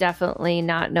over is definitely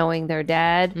not knowing they're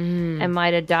dead and Mm.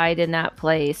 might have died in that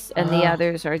place. And the Oh,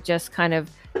 others are just kind of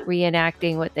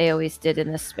reenacting what they always did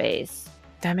in the space.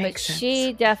 that But makes sense.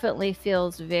 she definitely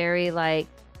feels very like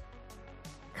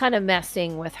kind of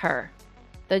messing with her.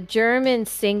 The German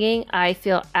singing, I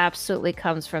feel absolutely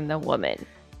comes from the woman,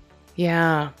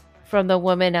 Yeah. from the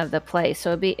woman of the place. So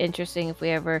it'd be interesting if we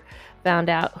ever found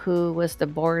out who was the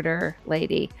border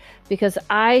lady, because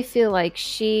I feel like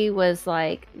she was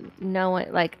like, no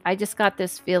one, like, I just got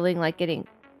this feeling like getting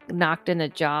knocked in the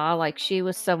jaw. Like she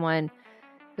was someone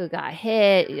who got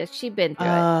hit. She'd been through it.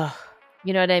 Uh,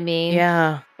 You know what I mean?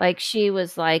 yeah. Like she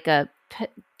was like a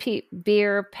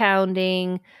beer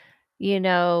pounding,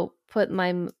 put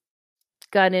my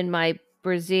gun in my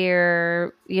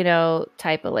brassiere,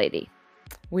 type of lady.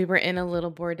 We were in a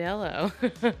little bordello.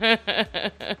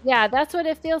 Yeah, that's what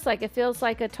it feels like. It feels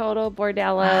like a total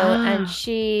bordello, and Wow.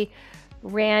 she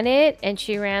ran it, and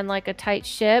she ran like a tight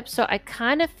ship. So I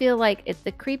kind of feel like it's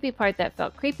the creepy part that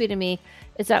felt creepy to me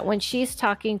is that when she's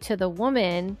talking to the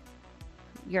woman,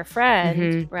 your friend,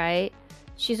 Mhm. right?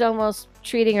 She's almost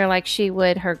treating her like she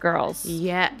would her girls.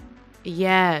 Yeah.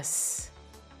 Yes.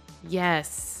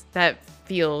 Yes. That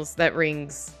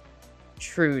rings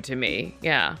true to me.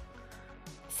 Yeah.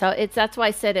 So that's why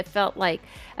I said it felt like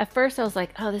at first I was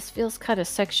like, oh, this feels kind of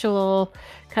sexual,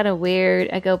 kind of weird.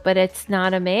 I go, but it's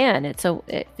not a man. It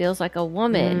feels like a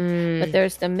woman. But Mm.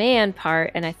 there's the man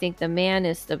part, and I think the man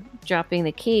is the dropping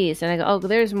the keys. And I go, oh,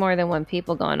 there's more than one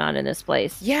people going on in this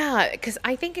place. Yeah, because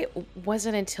I think it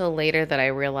wasn't until later that I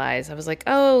realized I was like,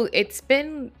 oh, it's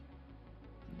been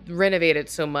renovated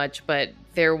so much, but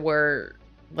there were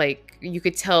like you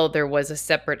could tell there was a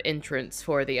separate entrance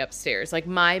for the upstairs. Like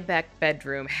my back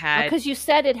bedroom Oh, had because you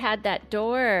said it had that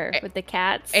door with the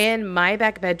cats. and my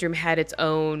back bedroom had its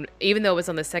own, even though it was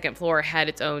on the second floor, had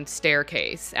its own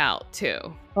staircase out too.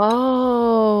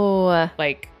 Oh,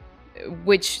 Like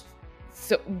which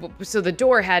so the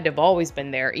door had to have always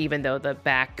been there, even though the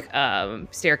back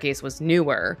staircase was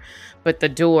newer, but the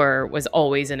door was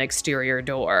always an exterior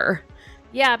door.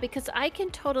 yeah, because I can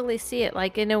totally see it.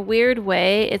 Like in a weird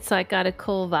way, it's like got a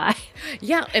cool vibe.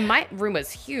 Yeah, and my room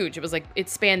was huge. It was like it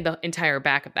spanned the entire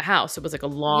back of the house. It was like a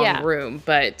long Yeah. room,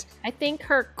 but I think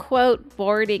her quote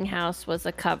boarding house was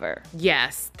a cover.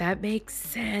 yes, that makes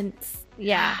sense.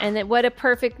 Yeah, and then what a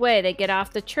perfect way. They get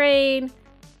off the train,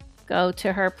 go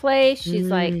to her place. She's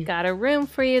like, Mm, got a room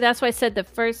for you. That's why I said the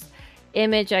first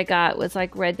image I got was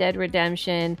like Red Dead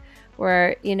Redemption,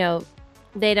 where,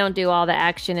 they don't do all the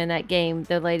action in that game.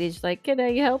 The lady's like, can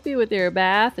I help you with your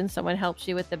bath? And someone helps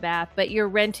you with the bath, but you're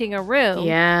renting a room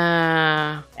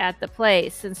yeah. at the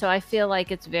place. And so I feel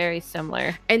like it's very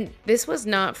similar. And this was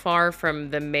not far from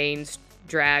the main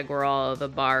drag where all of the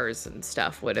bars and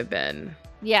stuff would have been.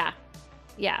 Yeah.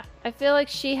 Yeah. I feel like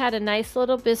she had a nice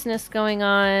little business going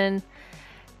on.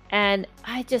 And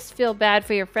I just feel bad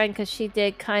for your friend because she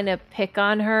did kind of pick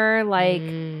on her, like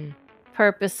Mm,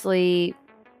 purposely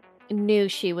knew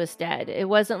she was dead. It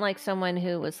wasn't like someone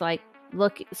who was like,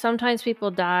 look, sometimes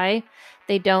people die.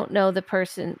 They don't know the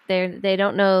person. They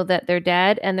don't know that they're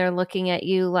dead, and they're looking at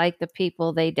you like the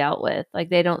people they dealt with. Like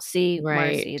they don't see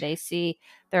Marcy. right. They see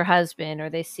their husband or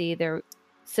they see their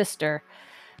sister.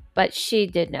 But she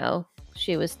did know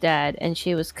she was dead, and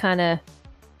she was kind of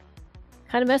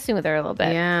messing with her a little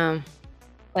bit. Yeah.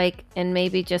 Like, and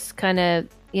maybe just kind of,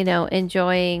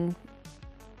 enjoying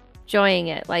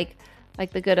it, like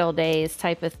the good old days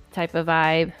type of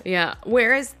vibe. Yeah.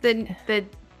 Whereas the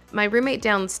my roommate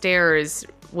downstairs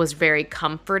was very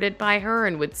comforted by her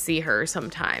and would see her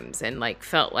sometimes and like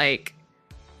felt like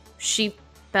she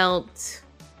felt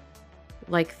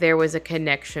like there was a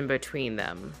connection between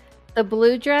them. The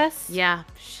blue dress, Yeah.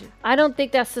 I don't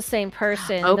think that's the same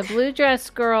person. The Okay. blue dress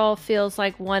girl feels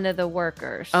like one of the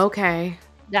workers. Okay.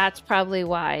 That's probably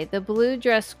why. The blue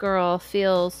dress girl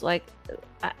feels like,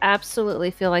 I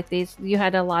absolutely feel like you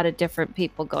had a lot of different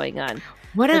people going on.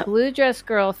 What The a blue dress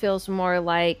girl feels more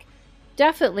like,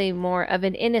 definitely more of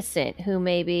an innocent who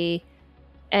maybe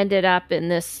ended up in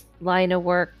this line of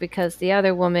work because the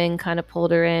other woman kind of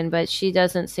pulled her in, but she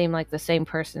doesn't seem like the same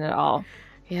person at all.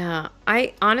 yeah.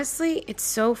 I honestly, it's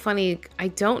so funny. I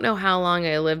don't know how long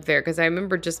I lived there because I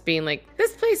remember just being like,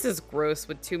 this place is gross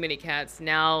with too many cats.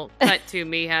 Now, cut to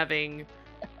me having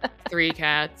 3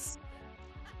 cats.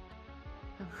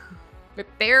 But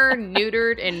they're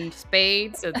neutered and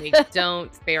spayed, so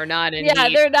they are not in Yeah,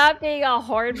 need. they're not being all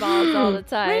hornballs all the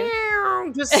time.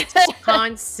 Just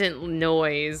constant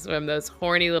noise from those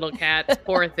horny little cats.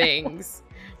 Poor things.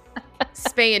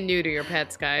 Spay and neuter your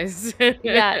pets, guys.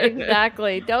 Yeah,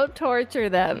 exactly. Don't torture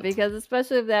them because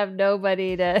especially if they have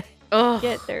nobody to get Oh.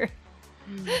 their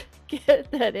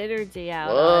get that energy out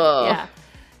on. Ugh. Yeah.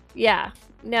 Yeah.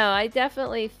 No, I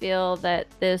definitely feel that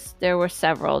there were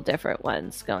several different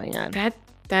ones going on.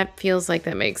 That feels like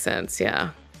that makes sense.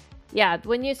 Yeah. Yeah,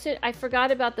 I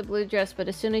forgot about the blue dress, but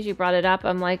as soon as you brought it up,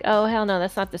 I'm like, oh hell no,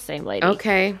 that's not the same lady.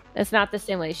 Okay. That's not the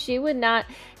same lady. She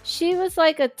was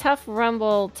like a tough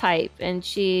rumble type, and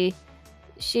she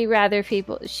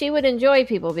would enjoy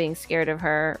people being scared of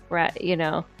her, you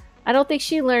know. I don't think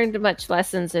she learned much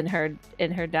lessons in her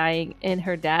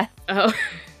death. Oh.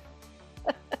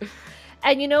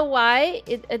 And you know why?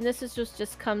 And this is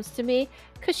just comes to me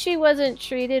because she wasn't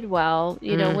treated well.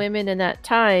 You know, women in that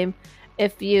time,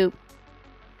 if you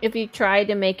tried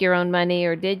to make your own money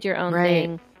or did your own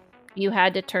thing, you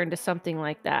had to turn to something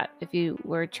like that. If you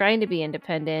were trying to be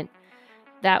independent,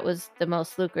 that was the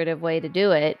most lucrative way to do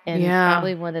it, and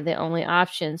probably one of the only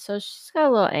options. So she's got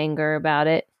a little anger about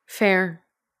it. Fair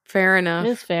enough.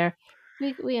 It's fair.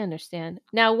 We understand.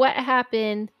 Now, what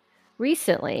happened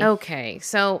recently? Okay,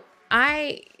 so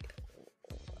I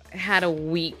had a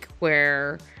week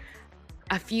where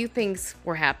a few things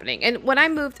were happening. And when I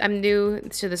moved, I'm new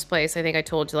to this place. I think I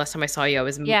told you last time I saw you, I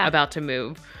was about to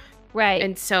move. Right.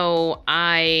 And so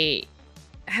I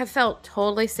have felt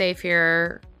totally safe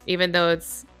here, even though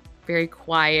it's very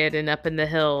quiet and up in the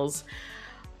hills.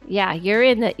 Yeah, you're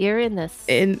in that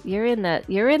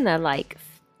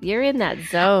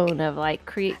zone of like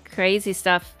crazy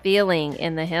stuff feeling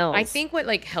in the hills. I think what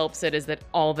like helps it is that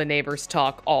all the neighbors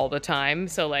talk all the time.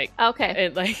 So like,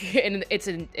 okay, and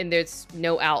there's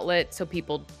no outlet, so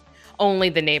only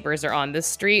the neighbors are on the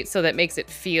street. So that makes it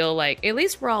feel like at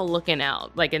least we're all looking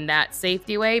out, like in that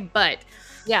safety way. But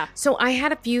yeah, so I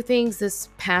had a few things this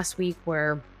past week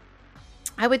where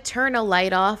I would turn a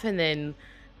light off and then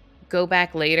go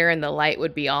back later and the light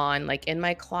would be on, like in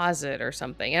my closet or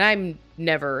something. And I'm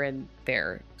never in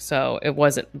there. So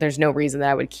there's no reason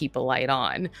that I would keep a light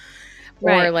on.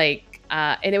 Right. Or like,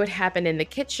 and it would happen in the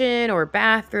kitchen or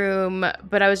bathroom.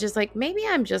 But I was just like, maybe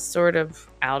I'm just sort of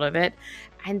out of it.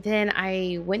 And then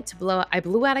I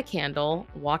blew out a candle,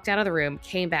 walked out of the room,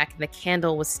 came back, and the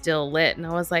candle was still lit. And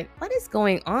I was like, what is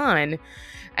going on?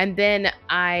 And then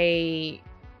I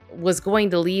was going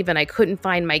to leave and I couldn't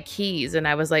find my keys. And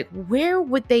I was like, where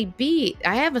would they be?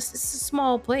 It's a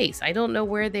small place. I don't know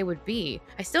where they would be.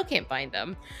 I still can't find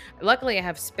them. Luckily, I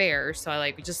have spares. So I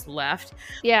like just left.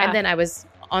 Yeah. And then I was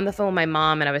on the phone with my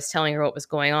mom and I was telling her what was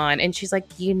going on. And she's like,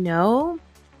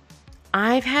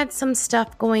 I've had some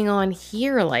stuff going on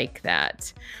here like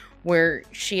that, where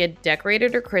she had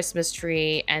decorated her Christmas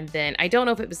tree. And then I don't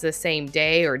know if it was the same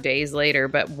day or days later,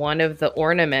 but one of the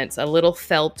ornaments, a little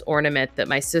felt ornament that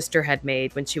my sister had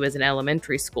made when she was in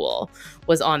elementary school,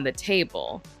 was on the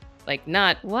table. Like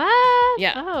not what?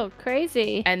 Yeah. Oh,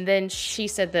 crazy. And then she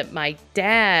said that my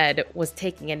dad was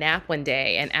taking a nap one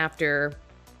day. And after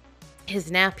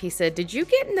his nap, he said, "Did you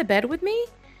get in the bed with me?"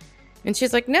 And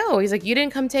she's like, "No." He's like, "You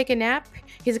didn't come take a nap?"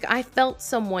 He's like, "I felt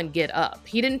someone get up."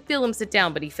 He didn't feel him sit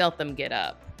down, but he felt them get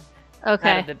up out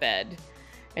of the bed.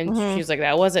 And she was like,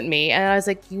 "That wasn't me." And I was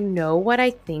like, "You know what I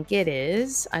think it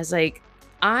is?" I was like,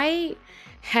 I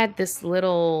had this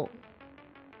little,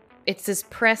 it's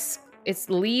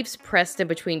leaves pressed in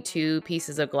between two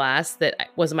pieces of glass that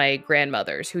was my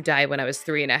grandmother's, who died when I was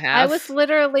 3.5. I was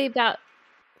literally about...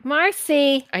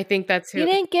 Marcy, I think that's who. You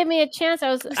didn't give me a chance.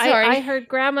 Sorry. I heard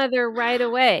grandmother right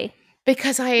away.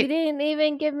 Because you didn't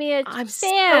even give me a I'm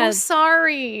chance. So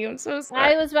sorry. I'm so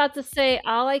sorry. I was about to say,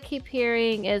 all I keep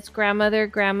hearing is grandmother.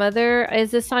 Is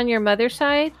this on your mother's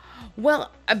side?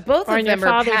 Well, both of them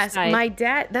are past. Side? My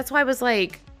dad, that's why I was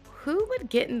like, who would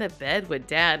get in the bed with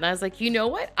dad? And I was like, you know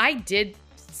what? I did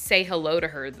say hello to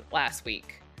her last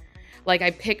week. Like I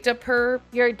picked up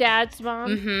your dad's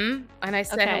mom? Mm-hmm. And I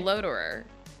said hello to her.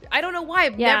 I don't know why.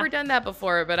 I've never done that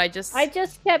before, but I just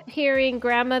kept hearing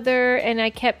grandmother, and I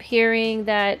kept hearing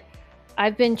that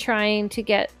I've been trying to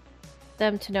get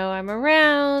them to know I'm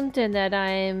around and that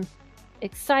I'm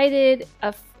excited.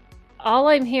 All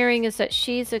I'm hearing is that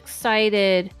she's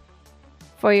excited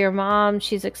for your mom.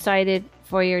 She's excited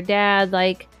for your dad.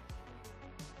 Like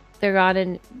they're on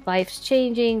and life's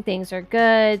changing. Things are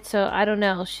good. So I don't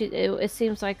know. It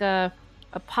seems like a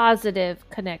positive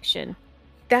connection.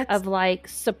 Of like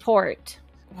support.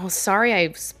 Well, sorry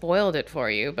I spoiled it for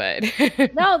you, but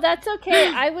no, that's okay.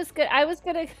 I was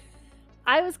gonna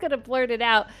blurt it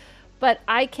out, but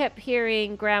I kept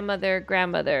hearing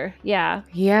grandmother. Yeah.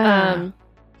 Yeah.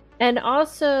 And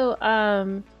also,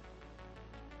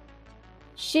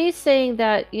 she's saying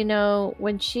that,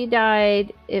 when she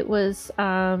died, it was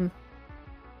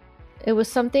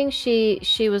something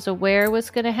she was aware was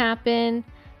going to happen,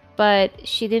 but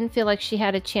she didn't feel like she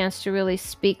had a chance to really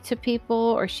speak to people,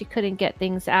 or she couldn't get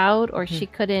things out, or Hmm.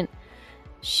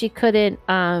 she couldn't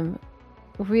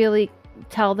really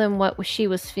tell them what she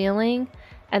was feeling,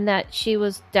 and that she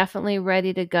was definitely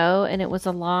ready to go, and it was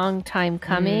a long time Mm.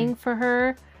 coming for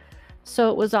her. So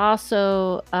it was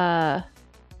also,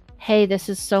 hey, this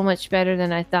is so much better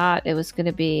than I thought it was going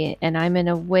to be, and I'm in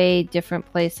a way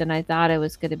different place than I thought I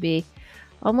was going to be.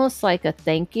 Almost like a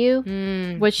thank you.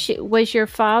 Mm. Was your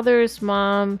father's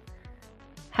mom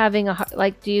having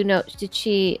like, do you know, did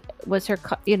she, was her,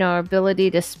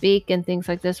 ability to speak and things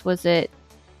like this, was it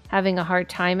having a hard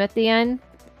time at the end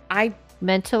I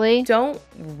mentally? don't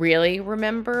really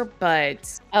remember,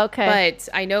 Okay. but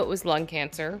I know it was lung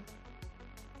cancer.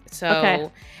 Okay.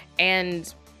 So,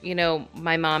 and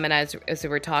my mom and I, as we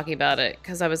were talking about it,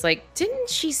 because I was like, didn't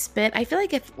she spend? I feel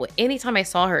like if anytime I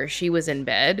saw her, she was in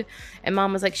bed, and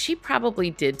mom was like, she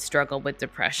probably did struggle with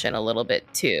depression a little bit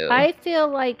too. I feel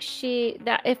like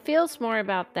that it feels more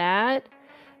about that.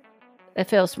 It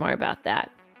feels more about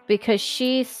that because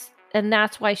and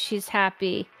that's why she's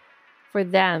happy for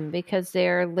them, because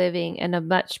they're living in a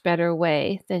much better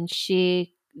way than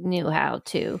she knew how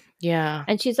to. Yeah.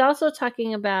 And she's also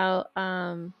talking about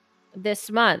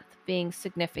this month being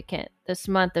significant, this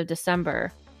month of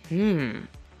December. Hmm.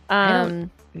 I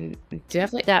don't Um,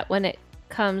 definitely. that when it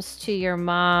comes to your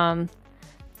mom,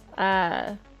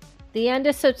 uh, the end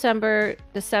of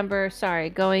December, sorry,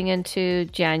 going into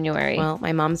January. Well,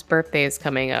 my mom's birthday is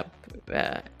coming up.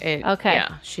 Okay.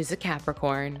 Yeah, she's a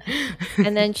Capricorn.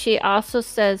 And then she also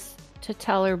says to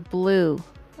tell her blue.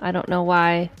 I don't know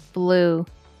why blue.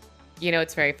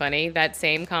 It's very funny. That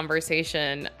same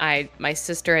conversation, my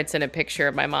sister had sent a picture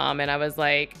of my mom, and I was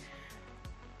like,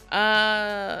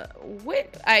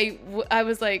 what? I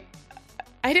was like,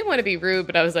 I didn't want to be rude,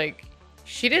 but I was like,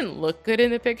 she didn't look good in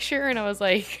the picture, and I was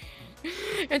like,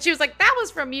 and she was like, that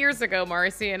was from years ago,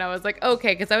 Marcy, and I was like,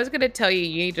 okay, because I was gonna tell you,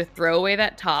 you need to throw away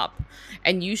that top,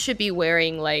 and you should be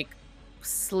wearing like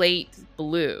slate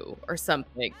blue or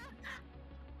something.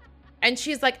 And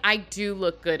she's like, I do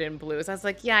look good in blues. I was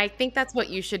like, yeah, I think that's what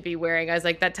you should be wearing. I was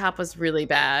like, that top was really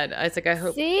bad. I was like, I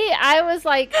hope. See,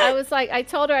 I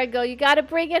told her, I go, you got to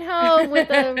bring it home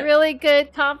with a really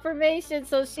good confirmation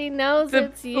so she knows The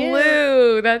it's you.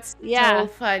 blue. That's so Yeah.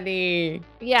 funny.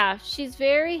 Yeah. She's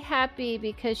very happy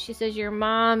because she says your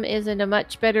mom is in a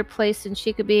much better place than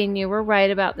she could be. And you were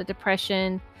right about the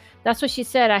depression. That's what she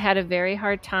said. I had a very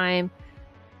hard time.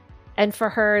 And for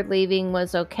her, leaving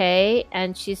was okay.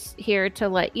 And she's here to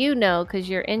let you know, because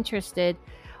you're interested.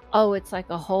 Oh, it's like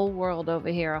a whole world over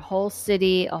here, a whole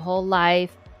city, a whole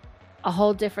life, a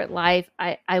whole different life.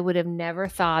 I would have never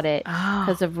thought it Oh,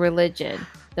 because of religion.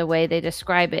 The way they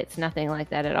describe it, it's nothing like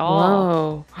that at all.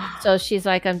 whoa. So she's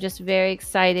like, I'm just very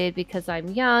excited because I'm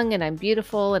young and I'm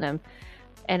beautiful and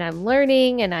I'm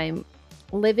learning and I'm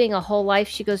living a whole life.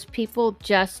 She goes, people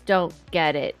just don't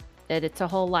get it, that it's a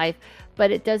whole life, but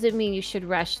it doesn't mean you should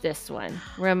rush this one.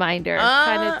 Reminder,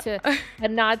 kind of Uh, to a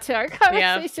nod to our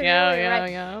yeah, conversation yeah, earlier, yeah,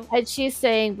 right? yeah. And she's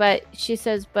saying, but she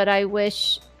says, but I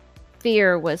wish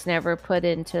fear was never put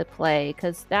into play,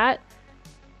 because that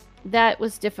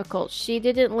was difficult. She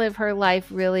didn't live her life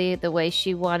really the way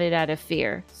she wanted out of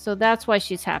fear. So that's why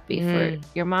she's happy for Mm,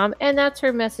 your mom. And that's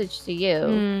her message to you.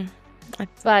 mm.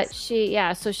 But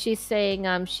so she's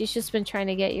saying she's just been trying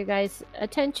to get your guys'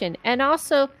 attention. And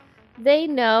also, they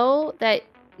know that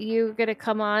you're going to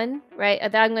come on, right?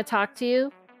 That I'm going to talk to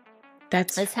you.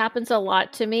 That's This happens a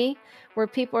lot to me, where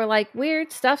people are like,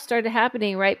 weird stuff started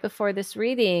happening right before this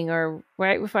reading or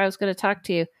right before I was going to talk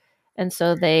to you. And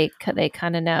so they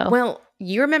kind of know. well,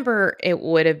 you remember it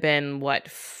would have been what,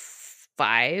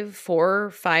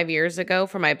 5 years ago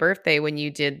for my birthday when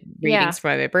you did Yeah, readings for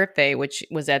my birthday, which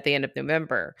was at the end of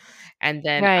November. And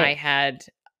then I right. had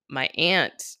my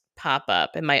aunt pop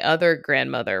up and my other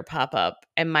grandmother pop up,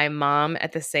 and my mom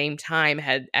at the same time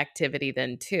had activity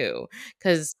then too.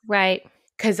 Cause Right.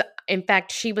 Because in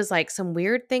fact, she was like, "Some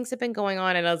weird things have been going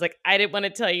on," and I was like, "I didn't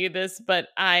wanna tell you this, but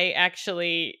I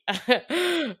actually,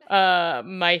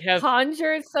 might have."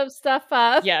 Conjured some stuff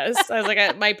up. Yes, I was like,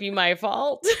 "It might be my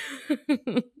fault."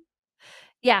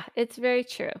 Yeah, it's very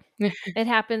true. It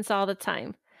happens all the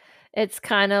time. It's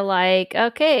kind of like,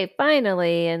 okay,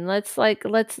 finally, and let's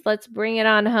bring it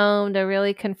on home to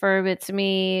really confirm it's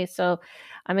me. So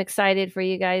I'm excited for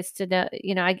you guys to know,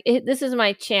 this is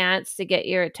my chance to get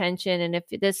your attention. And if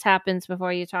this happens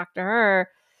before you talk to her,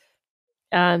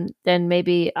 then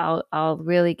maybe I'll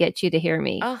really get you to hear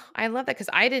me. Oh, I love that because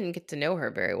I didn't get to know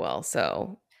her very well.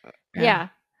 So, yeah. Yeah,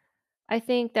 I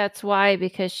think that's why,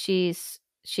 because she's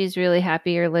really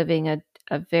happy you're living a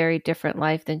very different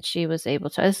life than she was able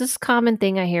to. This is a common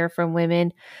thing I hear from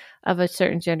women of a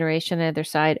certain generation on their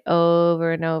side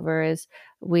over and over is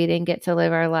we didn't get to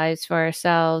live our lives for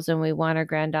ourselves and we want our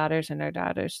granddaughters and our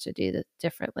daughters to do that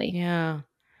differently. Yeah.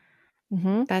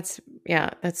 Hmm. That's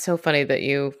so funny that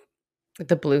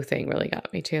the blue thing really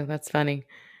got me too. That's funny.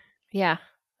 Yeah.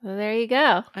 Well, there you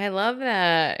go. I love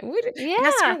that. Ask her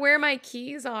Yeah. where my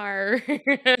keys are.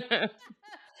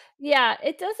 Yeah,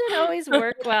 it doesn't always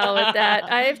work well with that.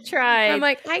 I've I'm tried.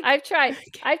 like, I've tried.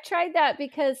 I've tried that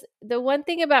because the one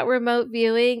thing about remote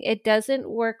viewing it doesn't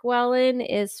work well in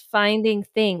is finding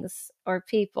things or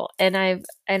people. And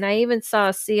I even saw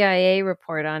a CIA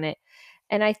report on it.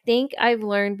 And I think I've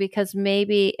learned because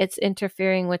maybe it's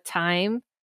interfering with time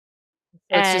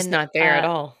so it's just not there at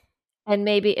all. and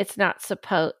maybe it's not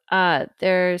supposed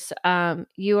there's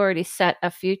you already set a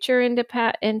future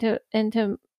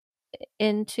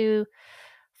into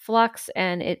flux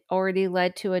and it already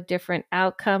led to a different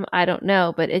outcome. I don't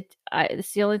know, but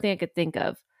it's the only thing I could think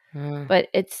of. Uh, But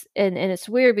it's and it's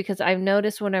weird because I've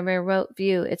noticed when I'm in remote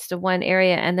view, it's the one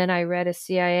area. And then I read a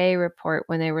CIA report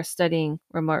when they were studying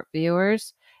remote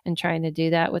viewers and trying to do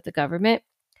that with the government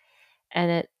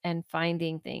and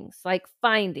finding things like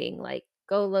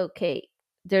go locate.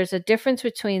 There's a difference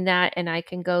between that and I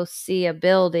can go see a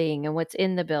building and what's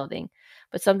in the building.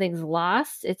 But something's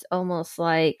lost, it's almost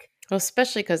like well,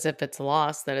 especially because if it's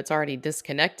lost, then it's already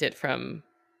disconnected from.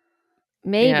 Yeah.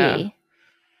 maybe,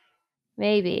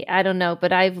 maybe, I don't know,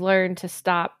 but I've learned to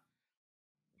stop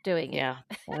doing it. Yeah.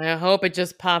 I hope it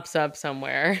just pops up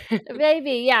somewhere.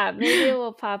 Maybe, yeah, maybe it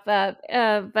will pop up.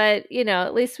 But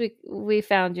at least we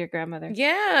found your grandmother.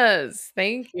 Yes.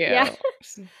 Thank Yeah.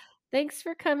 you. Thanks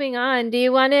for coming on. Do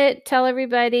you want to tell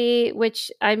everybody, which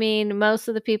I mean, most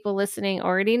of the people listening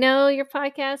already know your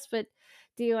podcast, but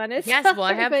do you want to Yes. tell Well,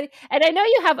 everybody? And I know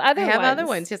you have I other have other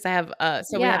ones. ones. Yes, I have.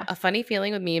 So we have Yeah. a funny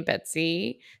feeling with me and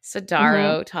Betsy Hmm.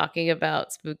 Sidaro talking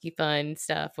about spooky fun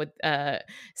stuff. With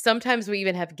sometimes we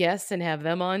even have guests and have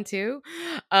them on too.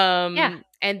 Yeah.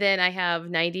 And then I have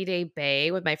 90 Day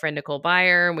Bay with my friend Nicole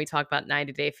Byer, and we talk about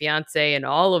 90 Day Fiance and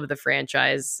all of the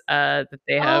franchise that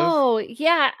they have. Oh,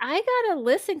 yeah. I gotta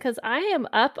listen because I am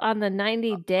up on the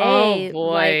 90 Oh day. Like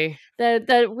boy.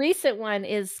 the recent one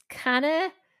is kind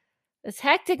of it's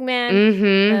hectic, man.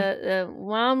 Mm-hmm. The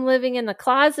mom living in the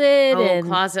closet Oh, and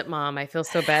Closet Mom. I feel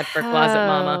so bad for Closet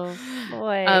Mama. oh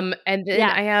boy. And then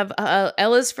Yeah, I have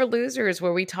Ella's for Losers,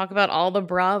 where we talk about all the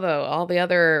Bravo, all the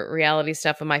other reality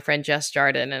stuff with my friend Jess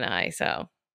Jardin and I. So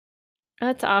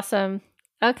that's awesome.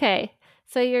 Okay.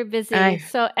 So you're busy. I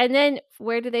So and then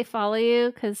where do they follow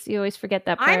you? Because you always forget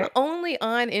that I'm part. only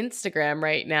on Instagram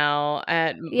right now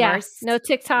at Yeah. Mars. No Well,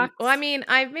 I TikToks. mean,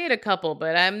 I've made a couple,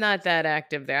 but I'm not that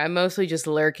active there. I'm mostly just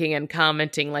lurking and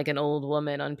commenting like an old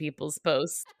woman on people's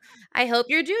posts. I hope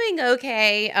you're doing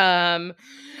okay.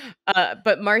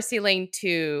 But Marcy Lane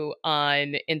 2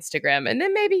 on Instagram. And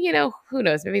then maybe, who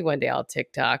knows, maybe one day I'll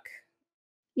TikTok.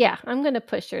 Yeah, I'm gonna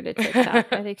push her to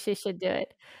TikTok. I think she should do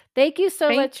it. Thank you so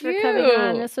Thank much for coming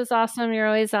on. you. This was awesome. You're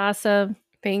always awesome.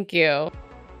 Thank you.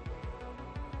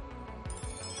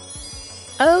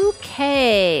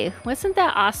 Okay. Wasn't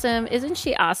that awesome? Isn't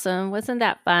she awesome? Wasn't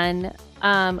that fun?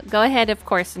 Go ahead, of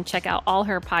course, and check out all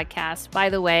her podcasts. By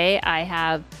the way, I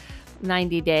have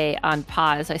 90 Day on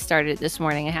pause. I started it this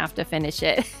morning. I have to finish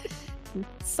it.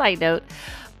 Side note.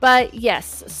 But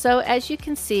yes, so as you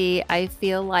can see, I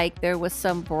feel like there was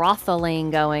some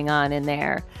brotheling going on in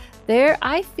there.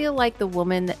 I feel like the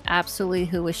woman that absolutely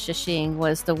who was shushing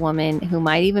was the woman who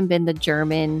might even been the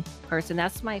German person.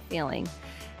 That's my feeling.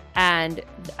 And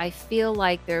I feel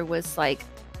like there was a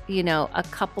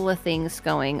couple of things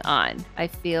going on. I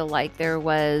feel like there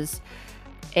was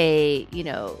the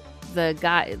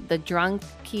drunk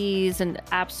keys and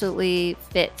absolutely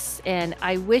fits. And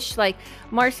I wish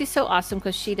Marcy's so awesome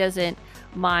because she doesn't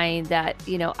mind that,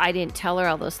 I didn't tell her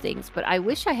all those things, but I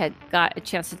wish I had got a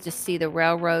chance to just see the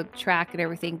railroad track and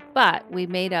everything. But we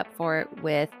made up for it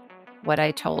with what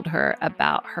I told her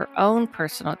about her own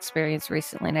personal experience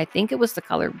recently. And I think it was the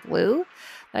color blue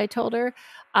that I told her.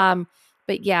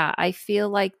 But yeah, I feel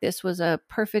like this was a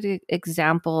perfect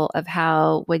example of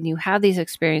how when you have these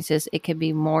experiences, it can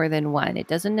be more than one. It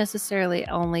doesn't necessarily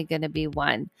only going to be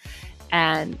one.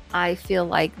 And I feel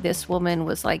like this woman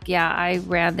was like, yeah, I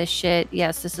ran this shit.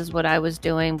 Yes, this is what I was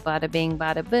doing. Bada bing,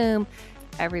 bada boom.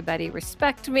 Everybody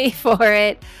respect me for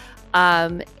it.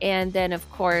 And then, of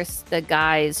course, the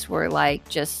guys were like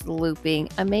just looping.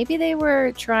 Maybe they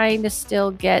were trying to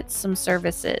still get some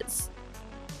services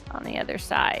on the other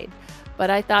side. But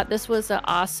I thought this was an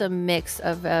awesome mix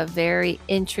of a very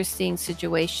interesting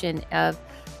situation of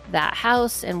that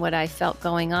house and what I felt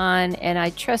going on. And I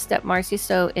trust that Marcy's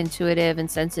so intuitive and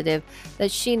sensitive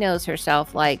that she knows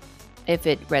herself, like if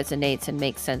it resonates and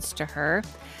makes sense to her.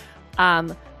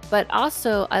 But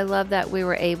also, I love that we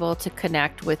were able to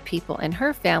connect with people in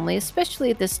her family,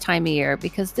 especially at this time of year,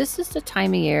 because this is the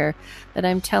time of year that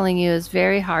I'm telling you is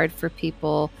very hard for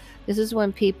people. This is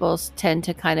when people tend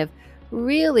to kind of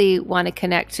really want to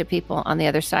connect to people on the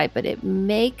other side, but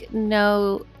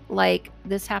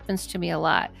this happens to me a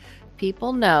lot.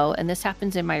 People know, and this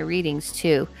happens in my readings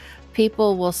too.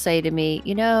 People will say to me,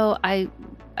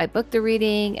 I booked the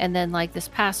reading, and then like this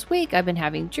past week, I've been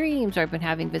having dreams, or I've been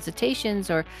having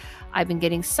visitations, or I've been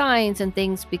getting signs and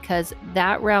things, because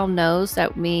that realm knows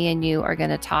that me and you are going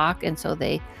to talk. And so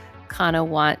they kind of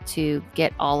want to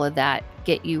get all of that,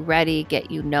 get you ready,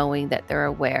 get you knowing that they're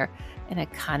aware. And I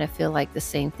kind of feel like the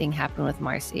same thing happened with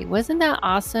Marcy. Wasn't that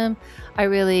awesome? I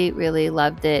really, really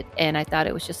loved it. And I thought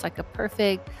it was just like a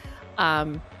perfect,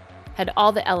 had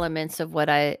all the elements of what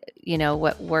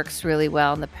what works really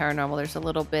well in the paranormal. There's a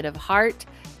little bit of heart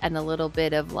and a little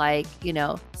bit of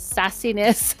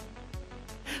sassiness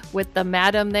with the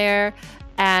madam there,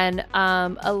 and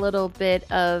a little bit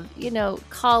of,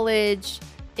 college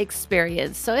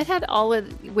experience. So it had all of,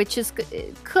 which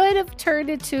could have turned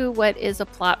into what is a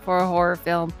plot for a horror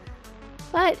film,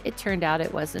 but it turned out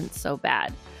it wasn't so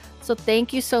bad. So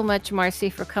thank you so much,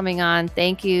 Marcy, for coming on.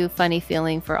 Thank you, Funny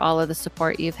Feeling, for all of the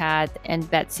support you've had, and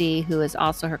Betsy, who is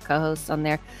also her co-host on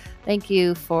there. Thank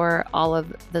you for all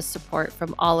of the support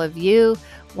from all of you.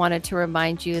 Wanted to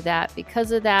remind you that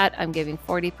because of that, I'm giving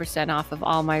 40% off of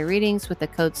all my readings with the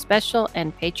code special,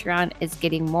 and Patreon is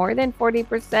getting more than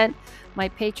 40%, my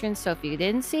patrons. So if you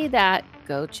didn't see that,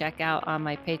 go check out on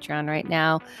my Patreon right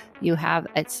now.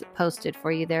 It's posted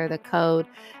for you there, the code.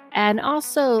 And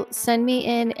also send me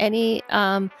in any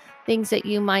things that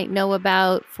you might know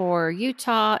about for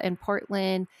Utah and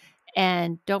Portland.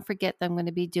 And don't forget that I'm going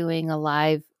to be doing a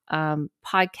live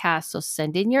podcast. So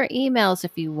send in your emails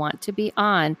if you want to be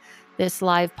on this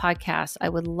live podcast. I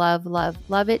would love, love,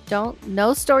 love it.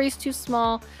 No stories too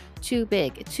small, too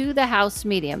big. To the house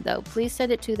medium, though. Please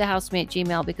send it to the housemaid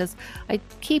Gmail, because I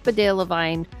keep Adele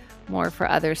Levine more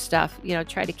for other stuff.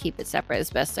 Try to keep it separate as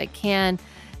best I can.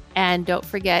 And don't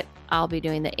forget, I'll be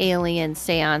doing the alien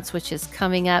seance, which is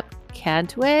coming up.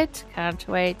 Can't wait.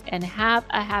 And have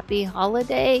a happy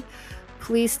holiday.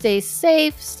 Please stay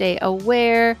safe, stay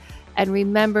aware, and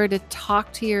remember to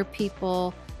talk to your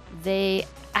people. They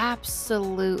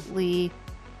absolutely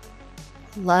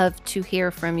love to hear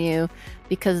from you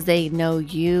because they know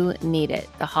you need it.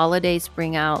 The holidays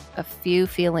bring out a few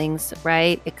feelings,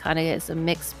 right? It kind of is a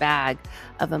mixed bag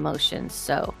of emotions.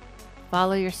 So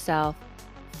follow yourself.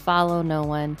 Follow no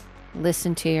one,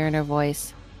 listen to your inner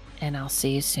voice, and I'll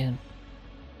see you soon.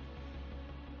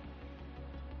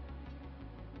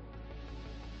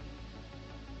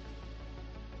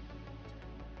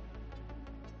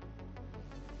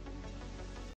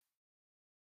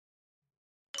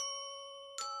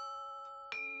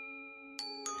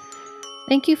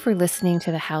 Thank you for listening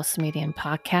to the House Medium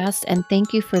podcast, and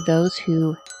thank you for those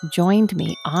who joined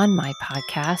me on my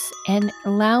podcast and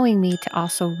allowing me to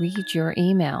also read your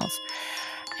emails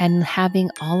and having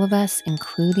all of us,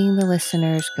 including the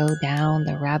listeners, go down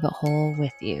the rabbit hole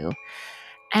with you.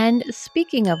 And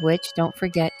speaking of which, don't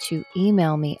forget to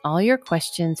email me all your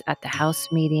questions at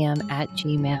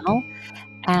thehousemedium@gmail.com.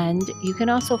 And you can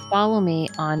also follow me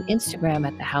on Instagram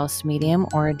at The House Medium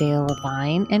or Adele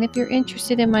Levine. And if you're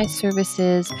interested in my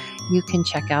services, you can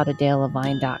check out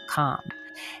adelelevine.com.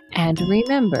 And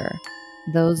remember,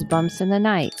 those bumps in the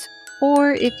night,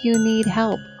 or if you need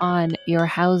help on your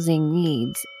housing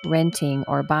needs, renting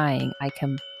or buying, I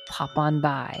can pop on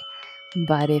by.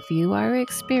 But if you are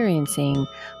experiencing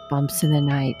bumps in the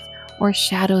night or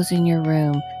shadows in your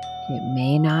room, it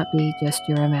may not be just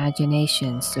your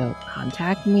imagination, so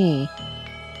contact me,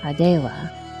 Adela,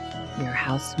 your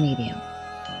house medium.